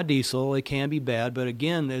is raw diesel. It can be bad, but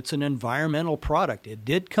again, it's an environmental product. It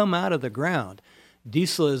did come out of the ground.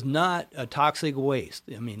 Diesel is not a toxic waste.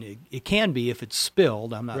 I mean, it can be if it's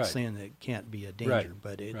spilled. I'm not saying that it can't be a danger,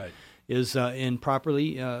 but it is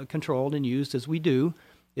improperly controlled and used as we do.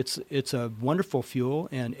 It's a wonderful fuel,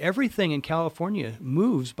 and everything in California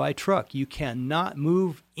moves by truck. You cannot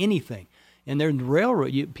move anything. And there's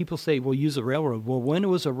railroad. People say, well, use a railroad. Well, when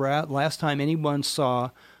was the last time anyone saw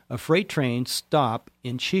a freight train stop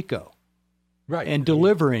in Chico and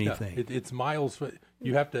deliver anything? Yeah. It's miles.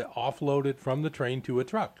 You have to offload it from the train to a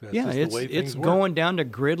truck. That's just it's the way things work. Going down to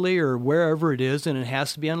Gridley or wherever it is, and it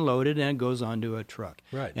has to be unloaded, and it goes onto a truck.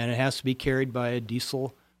 Right. And it has to be carried by a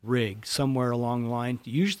diesel rig somewhere along the line,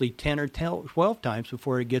 usually 10 or 12 times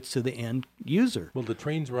before it gets to the end user. Well, the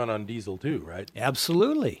trains run on diesel too, right?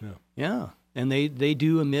 Absolutely. Yeah. And they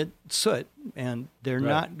do emit soot, and they're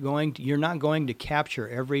not going to, you're not going to capture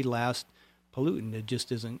every last pollutant. It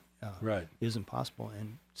just isn't possible.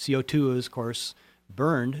 And CO2 is, of course,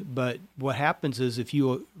 burned, but what happens is if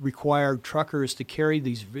you require truckers to carry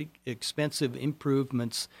these expensive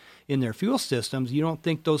improvements in their fuel systems, you don't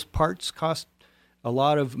think those parts cost a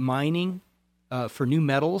lot of mining for new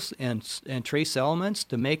metals and trace elements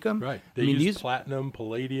to make them? Right. They use platinum,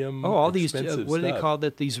 palladium. Oh, all these, what do they call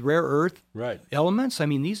that? These rare earth elements? I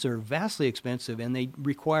mean, these are vastly expensive, and they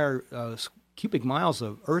require cubic miles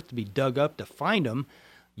of earth to be dug up to find them.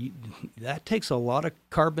 That takes a lot of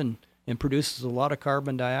carbon and produces a lot of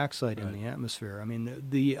carbon dioxide in the atmosphere. I mean,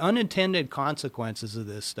 the unintended consequences of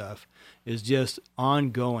this stuff is just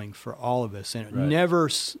ongoing for all of us, and it never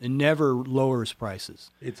lowers prices.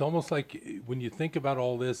 It's almost like when you think about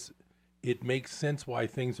all this, it makes sense why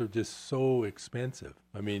things are just so expensive.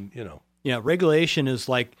 I mean, Yeah, regulation is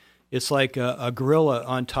like a gorilla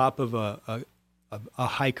on top of a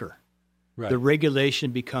hiker. Right. The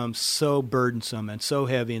regulation becomes so burdensome and so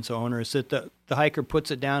heavy and so onerous that the hiker puts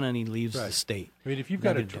it down and he leaves the state. I mean, if you've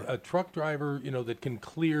got a truck driver, that can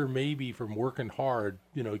clear maybe from working hard,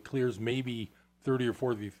 it clears maybe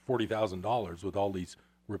 $30,000 or $40,000 with all these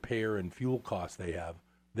repair and fuel costs they have.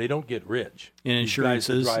 They don't get rich. And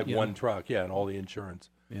insurances, drive one truck, and all the insurance.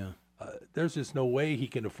 Yeah, there's just no way he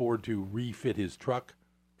can afford to refit his truck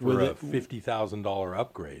for a $50,000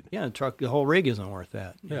 upgrade. Yeah, the whole rig isn't worth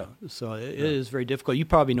that. So it is very difficult. You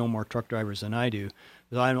probably know more truck drivers than I do,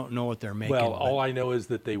 because I don't know what they're making. Well, all I know is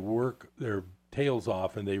that they work their tails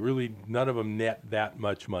off, and none of them net that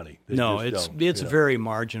much money. It's very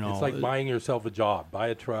marginal. It's like buying yourself a job. Buy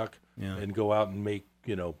a truck and go out and make,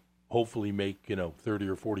 hopefully make, 30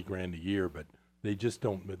 or 40 grand a year, but They just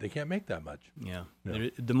don't. They can't make that much. Yeah, Yeah.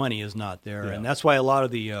 The money is not there, Yeah. and that's why a lot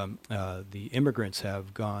of the immigrants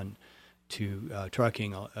have gone to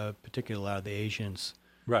trucking. Particularly a lot of the Asians,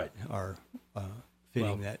 Right. are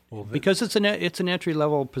fitting well, because it's an entry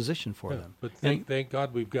level position for them. But thank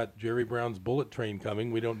God we've got Jerry Brown's bullet train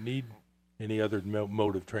coming. We don't need any other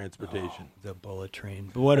mode of transportation. The bullet train,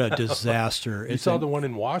 what a disaster! You saw the one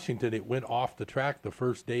in Washington. It went off the track the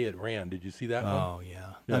first day it ran. Did you see that one? Oh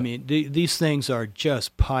yeah. I mean these things are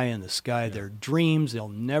just pie in the sky. They're dreams. They'll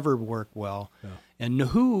never work well. Yeah. And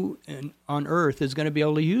who on earth is going to be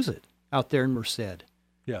able to use it out there in Merced?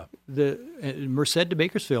 Yeah. The Merced to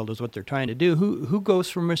Bakersfield is what they're trying to do. Who goes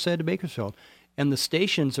from Merced to Bakersfield? And the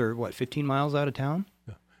stations are 15 miles out of town?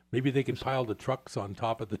 Yeah. Maybe they could pile the trucks on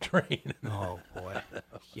top of the train. Oh boy.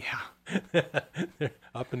 Yeah.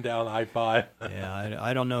 Up and down I-5. Yeah,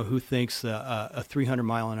 I don't know who thinks a 300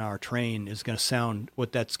 mile an hour train is going to sound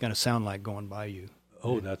what that's going to sound like going by you.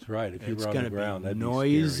 Oh, that's right. If you It's were on going the to ground, be that'd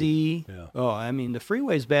noisy. be scary. Yeah. Oh, I mean, the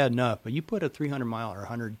freeway's bad enough, but you put a 300 mile or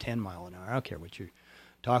 110 mile an hour, I don't care what you're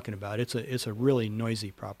talking about. It's a really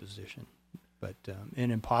noisy proposition, but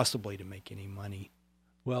and impossibly to make any money.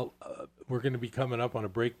 Well, we're going to be coming up on a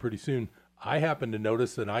break pretty soon. I happened to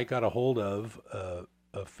notice that I got a hold of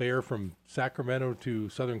a fare from Sacramento to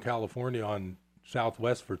Southern California on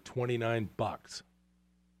Southwest for $29.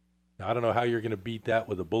 Now, I don't know how you're going to beat that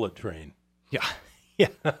with a bullet train. Yeah. Yeah,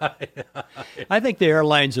 I think the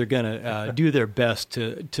airlines are going to do their best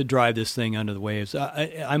to drive this thing under the waves.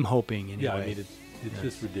 I'm hoping anyway. Yeah, I mean, it's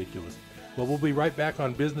just ridiculous. Well, we'll be right back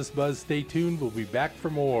on Business Buzz. Stay tuned. We'll be back for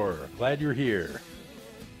more. Glad you're here.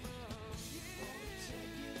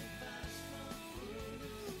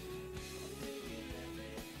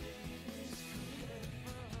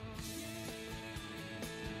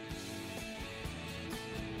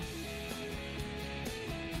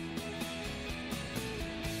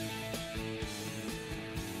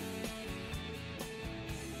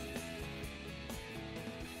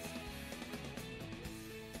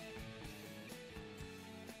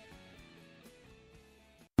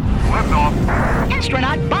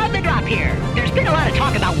 Astronaut Bob the Drop here. There's been a lot of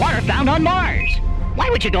talk about water found on Mars. Why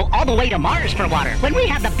would you go all the way to Mars for water when we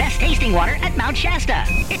have the best tasting water at Mount Shasta?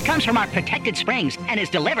 It comes from our protected springs and is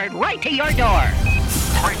delivered right to your door.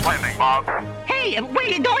 Great landing, Bob. Hey, where are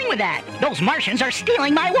you going with that? Those Martians are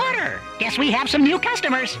stealing my water. Guess we have some new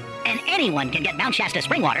customers. And anyone can get Mount Shasta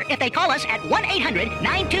spring water if they call us at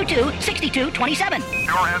 1-800-922-6227.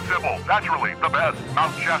 Pure and simple. Naturally, the best.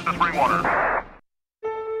 Mount Shasta spring water.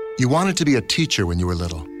 You wanted to be a teacher when you were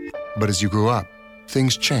little, but as you grew up,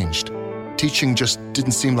 things changed. Teaching just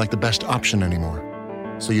didn't seem like the best option anymore,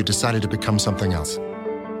 so you decided to become something else.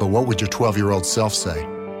 But what would your 12-year-old self say?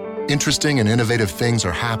 Interesting and innovative things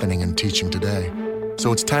are happening in teaching today,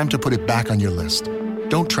 so it's time to put it back on your list.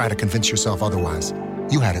 Don't try to convince yourself otherwise.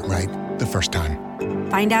 You had it right the first time.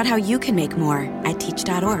 Find out how you can make more at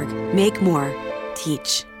teach.org. Make more.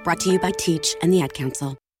 Teach. Brought to you by Teach and the Ad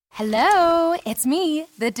Council. Hello, it's me,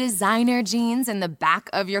 the designer jeans in the back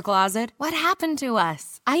of your closet. What happened to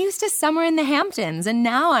us? I used to summer in the Hamptons, and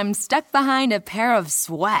now I'm stuck behind a pair of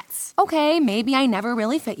sweats. Okay, maybe I never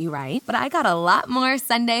really fit you right, but I got a lot more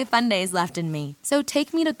Sunday fun days left in me. So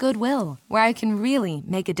take me to Goodwill, where I can really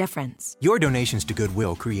make a difference. Your donations to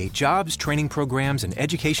Goodwill create jobs, training programs, and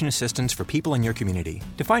education assistance for people in your community.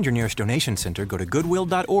 To find your nearest donation center, go to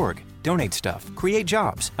goodwill.org. Donate stuff. Create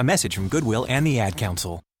jobs. A message from Goodwill and the Ad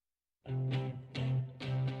Council.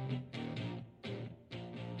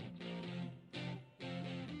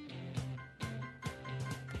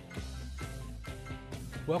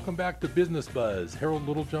 Welcome back to Business Buzz. Harold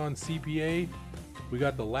Littlejohn, CPA. We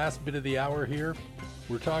got the last bit of the hour here.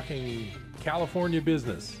 We're talking California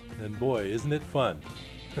business, and boy, isn't it fun.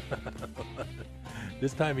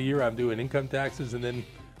 This time of year I'm doing income taxes, and then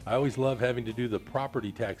I always love having to do the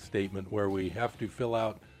property tax statement where we have to fill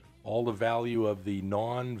out all the value of the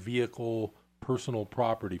non-vehicle personal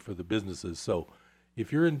property for the businesses. So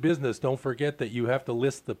if you're in business, don't forget that you have to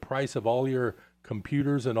list the price of all your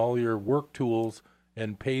computers and all your work tools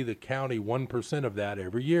and pay the county 1% of that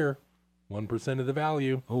every year. 1% of the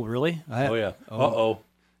value. Oh, really? Oh, yeah. Uh-oh.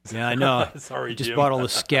 Yeah, I know. Sorry, just Jim. bought all the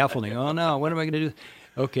scaffolding. Oh, no. What am I going to do?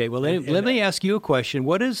 Okay, well, let me ask you a question.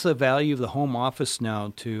 What is the value of the home office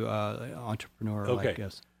now to an entrepreneur like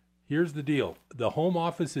us? Here's the deal. The home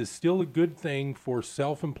office is still a good thing for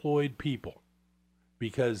self-employed people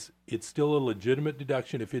because it's still a legitimate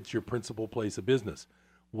deduction if it's your principal place of business.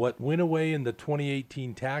 What went away in the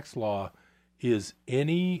 2018 tax law is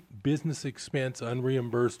any business expense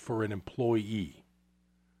unreimbursed for an employee.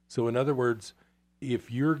 So in other words, if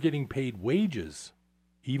you're getting paid wages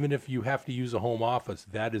even if you have to use a home office,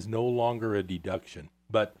 that is no longer a deduction.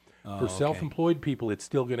 But for self-employed people, it's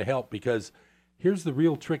still going to help, because here's the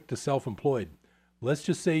real trick to self-employed. Let's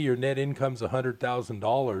just say your net income's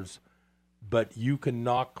 $100,000, but you can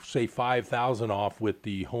knock, say, $5,000 off with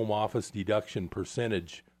the home office deduction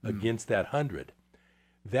percentage against that 100.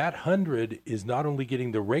 That 100 is not only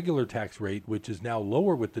getting the regular tax rate, which is now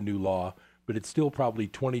lower with the new law, but it's still probably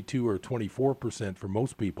 22 or 24% for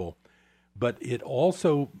most people. But it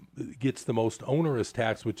also gets the most onerous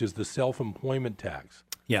tax, which is the self-employment tax.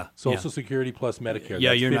 Yeah. Social Security plus Medicare.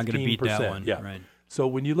 Yeah, that's you're 15%. not going to beat that one. Yeah. Right. So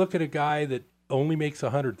when you look at a guy that only makes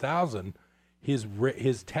 $100,000,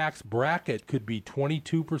 his tax bracket could be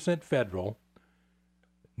 22% federal,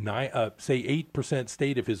 say 8%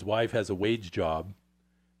 state if his wife has a wage job.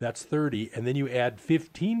 That's 30, and then you add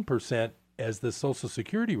 15% as the Social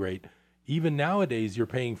Security rate. Even nowadays, you're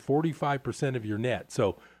paying 45% of your net.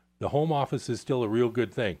 So the home office is still a real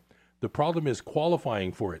good thing. The problem is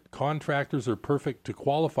qualifying for it. Contractors are perfect to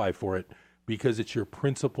qualify for it because it's your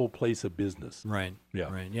principal place of business. Right.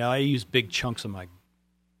 Yeah. Right. Yeah, I use big chunks of my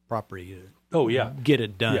property to get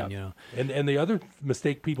it done. Yeah. You know. And the other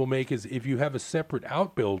mistake people make is if you have a separate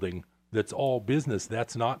outbuilding that's all business,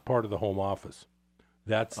 that's not part of the home office.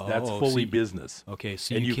 That's fully business. Okay.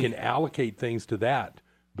 So and you can allocate things to that,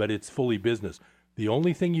 but it's fully business. The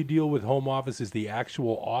only thing you deal with home office is the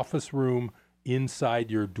actual office room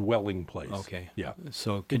inside your dwelling place. Okay. Yeah.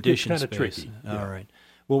 So condition it's kind space. of tricky. All right.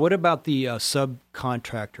 Well, what about the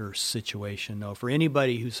subcontractor situation, though? For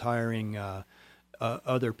anybody who's hiring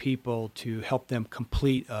other people to help them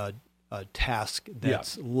complete a task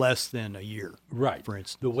that's less than a year, right? For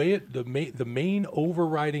instance, the main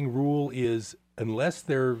overriding rule is unless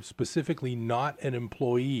they're specifically not an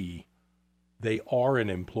employee, they are an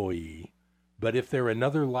employee. But if they're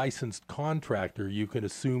another licensed contractor, you can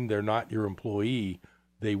assume they're not your employee.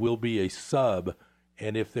 They will be a sub.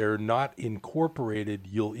 And if they're not incorporated,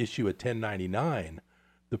 you'll issue a 1099.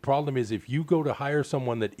 The problem is if you go to hire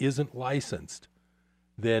someone that isn't licensed,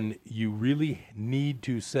 then you really need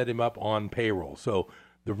to set him up on payroll. So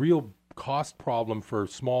the real cost problem for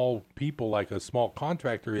small people like a small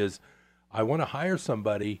contractor is I want to hire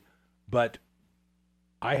somebody, but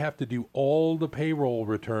I have to do all the payroll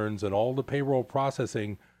returns and all the payroll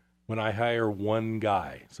processing when I hire one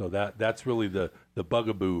guy. So that's really the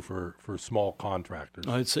bugaboo for small contractors.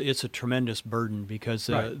 It's a tremendous burden because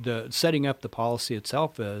the setting up the policy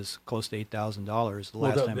itself is close to $8,000 the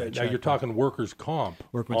last time I checked. Now you're talking workers' comp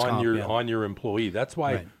on your employee. That's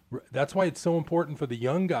why it's so important for the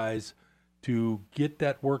young guys to get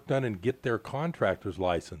that work done and get their contractor's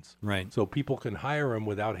license. Right. So people can hire them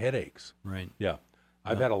without headaches. Right. Yeah.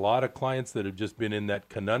 I've had a lot of clients that have just been in that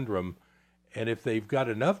conundrum, and if they've got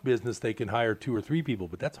enough business, they can hire 2 or 3 people,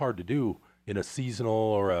 but that's hard to do in a seasonal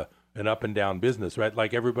or an up and down business, right?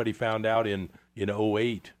 Like everybody found out in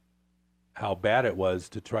 2008 how bad it was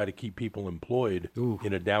to try to keep people employed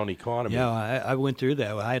in a down economy. Yeah, I went through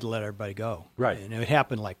that. I had to let everybody go. Right. And it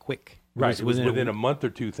happened like quick. It was within a month or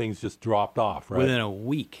two, things just dropped off, right? Within a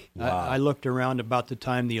week. Wow. I looked around about the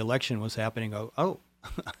time the election was happening,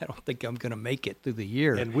 I don't think I'm going to make it through the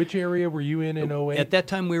year. And which area were you in 2008? At that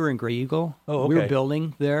time, we were in Grey Eagle. Oh, okay. We were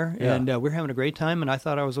building there, Yeah. and we were having a great time, and I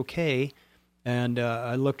thought I was okay. And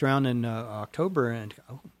I looked around in October, and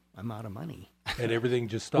I'm out of money. And everything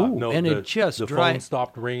just stopped. The phone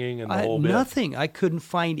stopped ringing and the whole bit. Nothing. I couldn't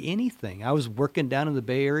find anything. I was working down in the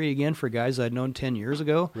Bay Area again for guys I'd known 10 years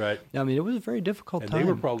ago. Right. I mean, it was a very difficult time. And they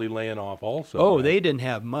were probably laying off also. Oh, right? They didn't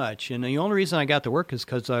have much. And the only reason I got to work is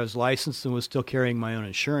because I was licensed and was still carrying my own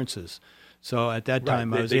insurances. So at that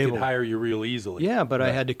time, I was able to hire you real easily. Yeah, but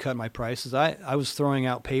I had to cut my prices. I was throwing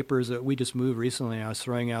out papers that we just moved recently. I was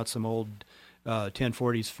throwing out some old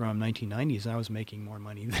 1040s from 1990s, and I was making more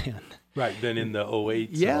money then. Right, then in the 08.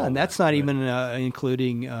 Yeah, and that's not even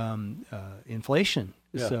including inflation.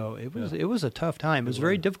 Yeah. So it was a tough time. It was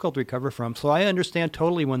very difficult to recover from. So I understand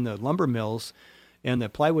totally when the lumber mills and the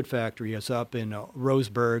plywood factory is up in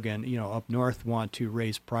Roseburg and up north want to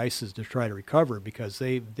raise prices to try to recover because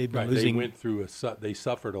they've been losing. They went through they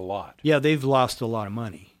suffered a lot. Yeah, they've lost a lot of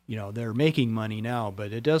money. They're making money now,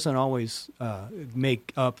 but it doesn't always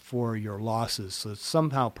make up for your losses. So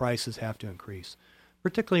somehow prices have to increase,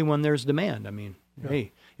 particularly when there's demand. I mean,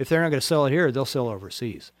 hey, if they're not going to sell it here, they'll sell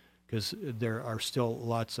overseas because there are still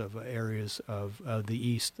lots of areas of the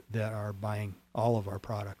East that are buying all of our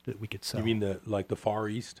product that we could sell. You mean the Far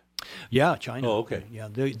East? Yeah, China. Oh, okay. Yeah,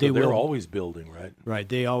 they're always building, right? Right.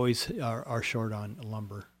 They always are short on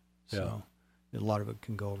lumber. So. Yeah. A lot of it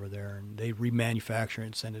can go over there, and they remanufacture it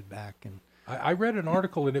and send it back. And I read an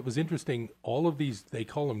article, and it was interesting. All of these, they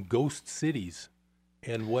call them ghost cities,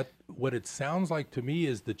 And what it sounds like to me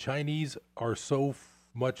is the Chinese are so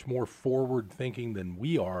much more forward thinking than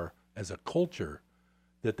we are as a culture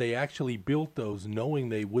that they actually built those knowing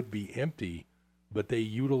they would be empty, but they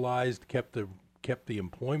kept the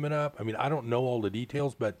employment up. I mean, I don't know all the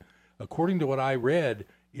details, but according to what I read,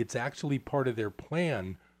 it's actually part of their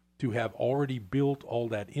plan to have already built all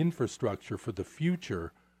that infrastructure for the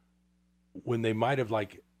future when they might have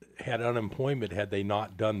had unemployment had they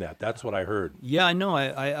not done that. That's what I heard. Yeah, I know.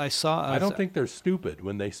 I saw. I don't think they're stupid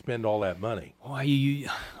when they spend all that money. Oh,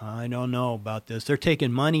 I don't know about this. They're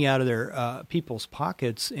taking money out of their people's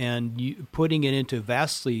pockets and putting it into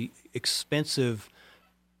vastly expensive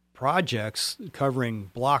projects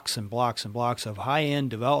covering blocks and blocks and blocks of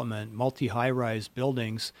high-end development, multi-high-rise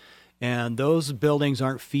buildings. And those buildings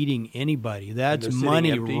aren't feeding anybody. That's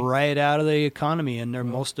money right out of the economy, and they're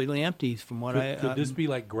mostly empty. From what could this be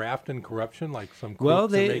like graft and corruption, like some crooks well, are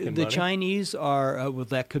making the money? Chinese are. Well,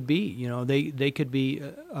 that could be. They could be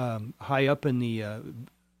high up in the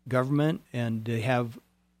government, and they have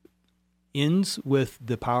ins with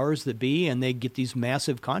the powers that be, and they get these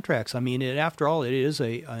massive contracts. I mean, after all, it is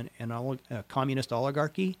a communist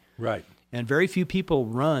oligarchy, right? And very few people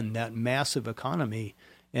run that massive economy.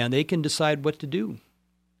 And they can decide what to do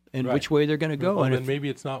and which way they're going to go. Well, and maybe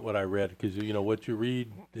it's not what I read, because what you read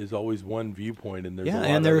is always one viewpoint, and there's a lot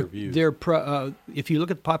of other views. If you look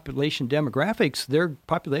at population demographics, their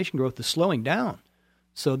population growth is slowing down.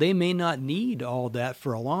 So they may not need all that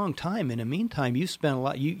for a long time. In the meantime, you spend a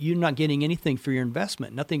lot. You're not getting anything for your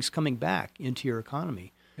investment. Nothing's coming back into your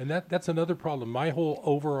economy. And that's another problem. My whole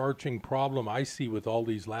overarching problem I see with all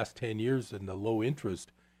these last 10 years and the low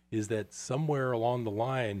interest is that somewhere along the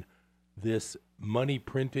line, this money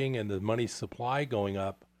printing and the money supply going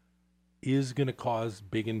up is going to cause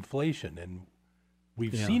big inflation. And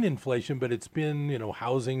we've seen inflation, but it's been,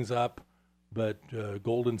 housing's up, but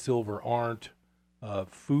gold and silver aren't.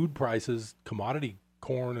 Food prices, commodity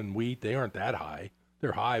corn and wheat, they aren't that high.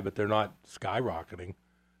 They're high, but they're not skyrocketing.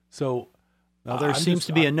 So there seems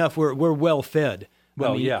to be enough. We're well fed.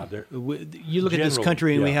 Well, you look at this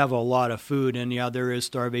country and we have a lot of food, and there is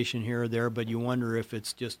starvation here or there, but you wonder if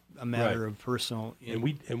it's just a matter of personal. And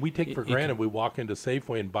we take for granted we walk into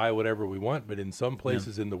Safeway and buy whatever we want, but in some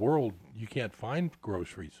places in the world you can't find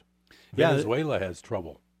groceries. Venezuela has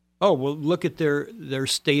trouble. Oh well, look at their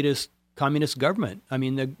statist communist government. I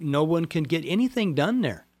mean, no one can get anything done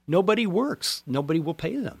there. Nobody works. Nobody will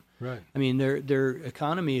pay them. Right. I mean, their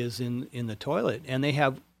economy is in the toilet, and they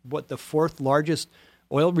have the fourth largest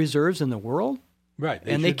oil reserves in the world, right?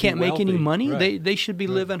 And they can't make any money. Right. They should be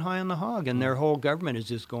living high on the hog, and their whole government is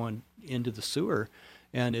just going into the sewer,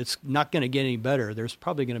 and it's not going to get any better. There's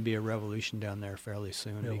probably going to be a revolution down there fairly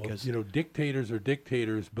soon because dictators are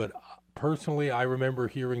dictators. But personally, I remember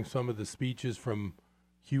hearing some of the speeches from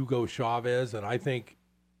Hugo Chavez, and I think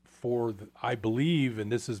I believe,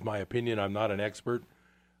 and this is my opinion, I'm not an expert,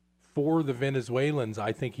 for the Venezuelans,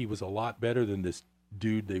 I think he was a lot better than this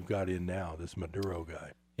dude they've got in now, this Maduro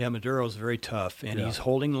guy. Yeah, Maduro's very tough, and he's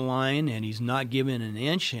holding the line, and he's not giving an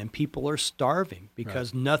inch, and people are starving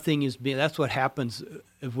because nothing is being. That's what happens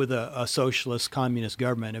with a socialist communist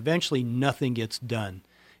government. Eventually, nothing gets done,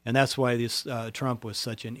 and that's why this Trump was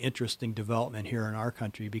such an interesting development here in our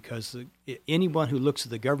country, because anyone who looks at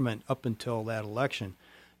the government up until that election,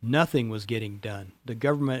 nothing was getting done. The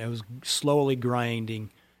government was slowly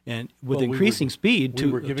grinding, and with increasing speed we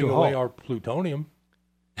were giving away our plutonium.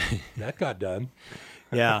 That got done.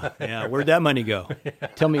 Yeah. Where'd that money go?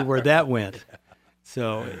 Tell me where that went.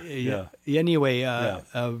 So anyway, a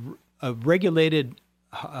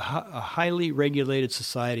highly regulated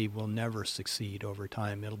society will never succeed over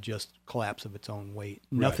time. It'll just collapse of its own weight.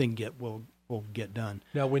 Nothing will get done.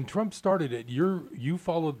 Now, when Trump started it, you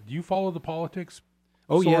follow the politics.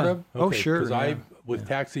 Oh, sort yeah. of? Oh, Okay, sure. Because with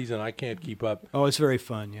tax season, I can't keep up. Oh, it's very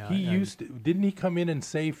fun, yeah. Didn't he come in and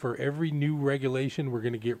say for every new regulation, we're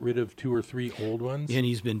going to get rid of 2 or 3 old ones? And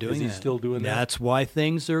he's been doing that. Is he still doing that? That's why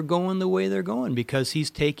things are going the way they're going, because he's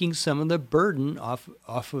taking some of the burden off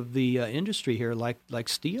of the industry here, like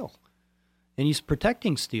steel. And he's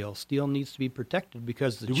protecting steel. Steel needs to be protected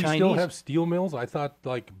because the Chinese... Do we still have steel mills? I thought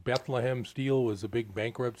Bethlehem Steel was a big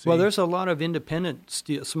bankruptcy. Well, there's a lot of independent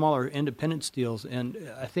steel, smaller independent steels, and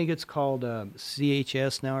I think it's called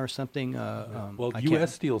CHS now or something.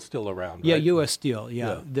 U.S. Steel's still around, Yeah, right? U.S. Steel,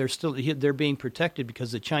 yeah. They're being protected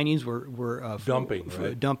because the Chinese were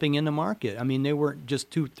dumping in the market. I mean, they weren't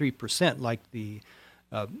just 2-3% like the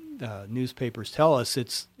newspapers tell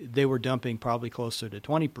us. They were dumping probably closer to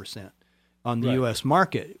 20%. On the U.S.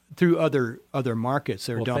 market through other markets,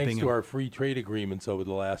 they're dumping. Thanks to our free trade agreements over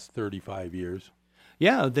the last 35 years.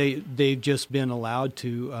 Yeah, they've just been allowed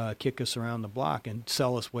to kick us around the block and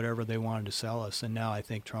sell us whatever they wanted to sell us. And now I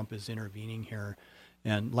think Trump is intervening here.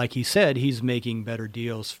 And like he said, he's making better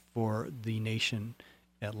deals for the nation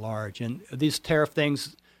at large. And these tariff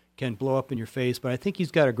things can blow up in your face, but I think he's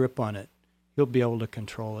got a grip on it. He'll be able to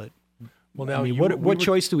control it. Well, now, I mean, what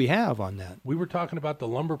choice do we have on that? We were talking about the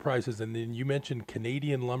lumber prices, and then you mentioned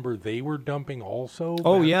Canadian lumber. They were dumping also?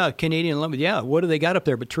 Oh, yeah, Canadian lumber. Yeah, what do they got up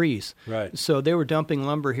there but trees? Right. So they were dumping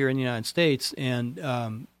lumber here in the United States, and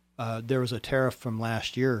there was a tariff from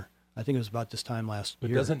last year. I think it was about this time last year.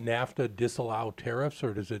 But doesn't NAFTA disallow tariffs,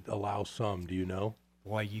 or does it allow some? Do you know?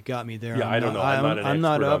 Boy, you got me there. Yeah, I don't know. I'm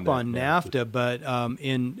not up on NAFTA, but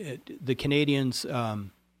the Canadians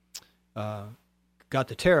got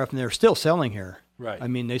the tariff, and they're still selling here. Right. I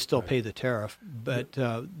mean, they still pay the tariff, but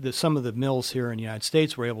some of the mills here in the United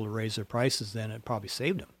States were able to raise their prices. Then it probably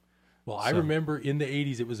saved them. Well, I remember in the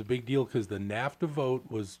 80s it was a big deal because the NAFTA vote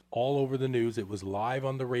was all over the news. It was live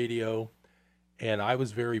on the radio, and I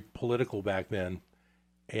was very political back then.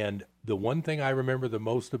 And the one thing I remember the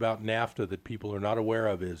most about NAFTA that people are not aware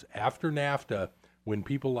of is after NAFTA, when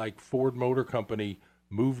people like Ford Motor Company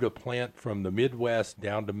moved a plant from the Midwest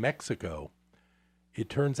down to Mexico, it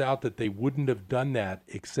turns out that they wouldn't have done that,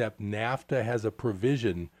 except NAFTA has a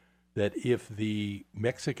provision that if the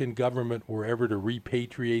Mexican government were ever to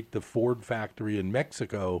repatriate the Ford factory in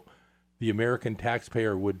Mexico, the American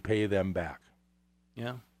taxpayer would pay them back.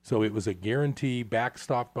 Yeah. So it was a guarantee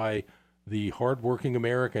backstopped by the hardworking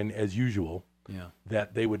American, as usual,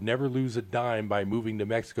 that they would never lose a dime by moving to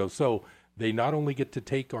Mexico. So they not only get to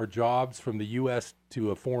take our jobs from the U.S.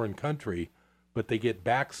 to a foreign country, but they get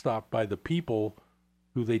backstopped by the people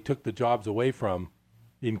who they took the jobs away from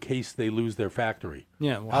in case they lose their factory.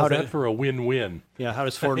 Yeah, well, how's that for a win-win? Yeah, how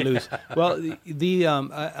does Ford lose? Well,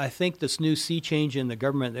 I think this new sea change in the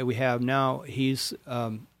government that we have now, he's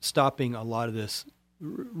stopping a lot of this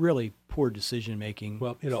really poor decision-making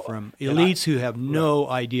from elites who have no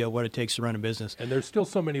idea what it takes to run a business. And there's still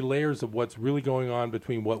so many layers of what's really going on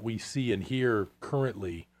between what we see and hear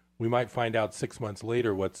currently. We might find out 6 months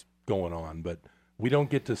later what's going on, but we don't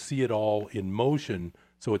get to see it all in motion,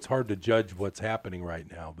 so it's hard to judge what's happening right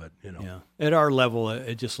now. But at our level,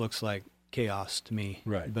 it just looks like chaos to me.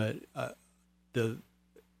 Right. But the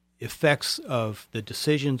effects of the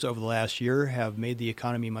decisions over the last year have made the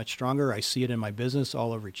economy much stronger. I see it in my business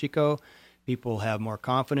all over Chico. People have more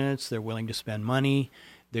confidence. They're willing to spend money.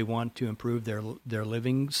 They want to improve their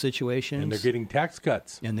living situations. And they're getting tax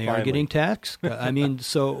cuts. And they are getting tax cuts. I mean,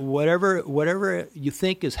 so whatever you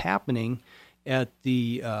think is happening at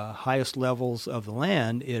the highest levels of the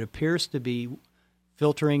land, it appears to be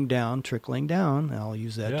filtering down, trickling down. I'll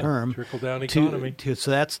use that term. Trickle down economy.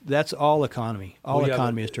 So that's all economy. All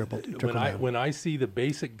economy is trickle down. When I see the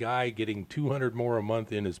basic guy getting $200 more a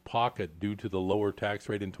month in his pocket due to the lower tax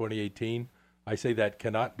rate in 2018, I say that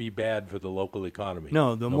cannot be bad for the local economy.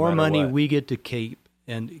 No, the more money we get to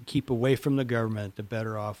keep away from the government, the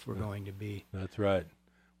better off we're going to be. That's right.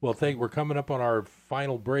 Well, we're coming up on our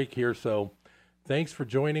final break here, so thanks for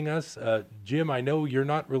joining us. Jim, I know you're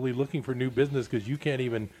not really looking for new business because you can't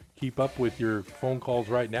even keep up with your phone calls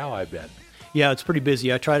right now, I bet. Yeah, it's pretty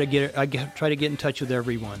busy. I try to get in touch with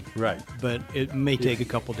everyone. Right. But it may take a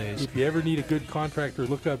couple days. If you ever need a good contractor,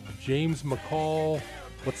 look up James McCall.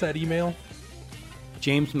 What's that email?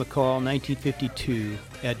 James McCall 1952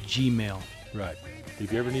 @gmail. Right.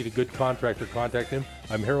 If you ever need a good contractor, contact him.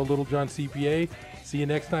 I'm Harold Littlejohn, CPA. See you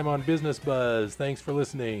next time on Business Buzz. Thanks for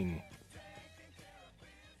listening.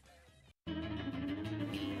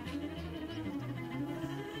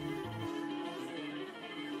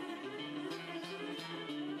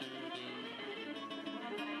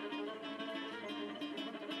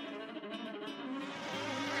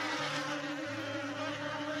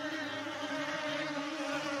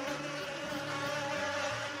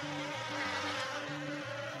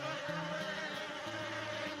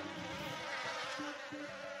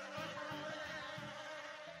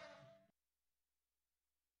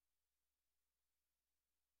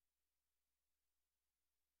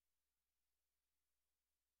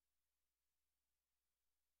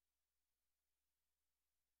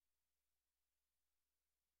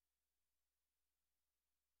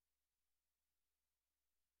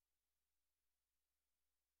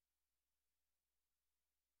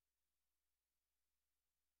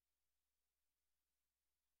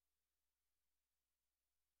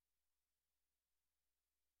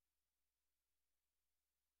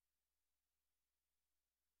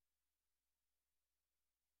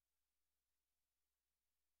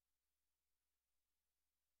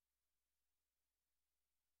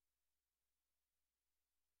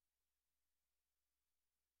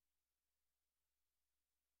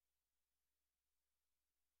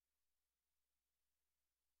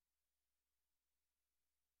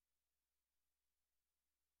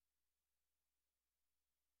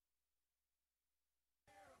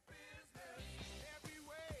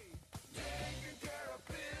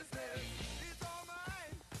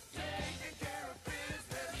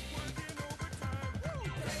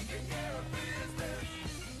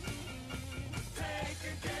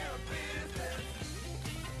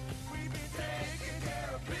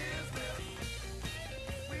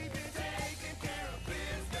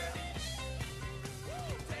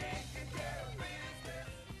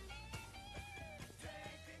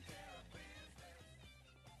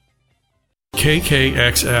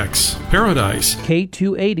 KKXX, Paradise,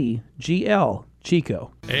 K280GL,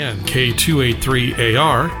 Chico, and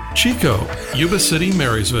K283AR, Chico, Yuba City,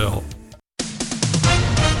 Marysville.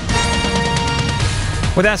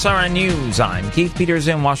 With SRN News, I'm Keith Peters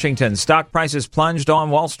in Washington. Stock prices plunged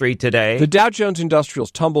on Wall Street today. The Dow Jones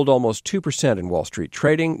Industrials tumbled almost 2% in Wall Street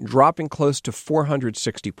trading, dropping close to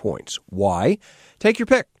 460 points. Why? Take your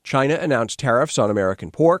pick. China announced tariffs on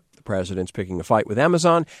American pork. The president's picking a fight with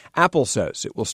Amazon. Apple says it will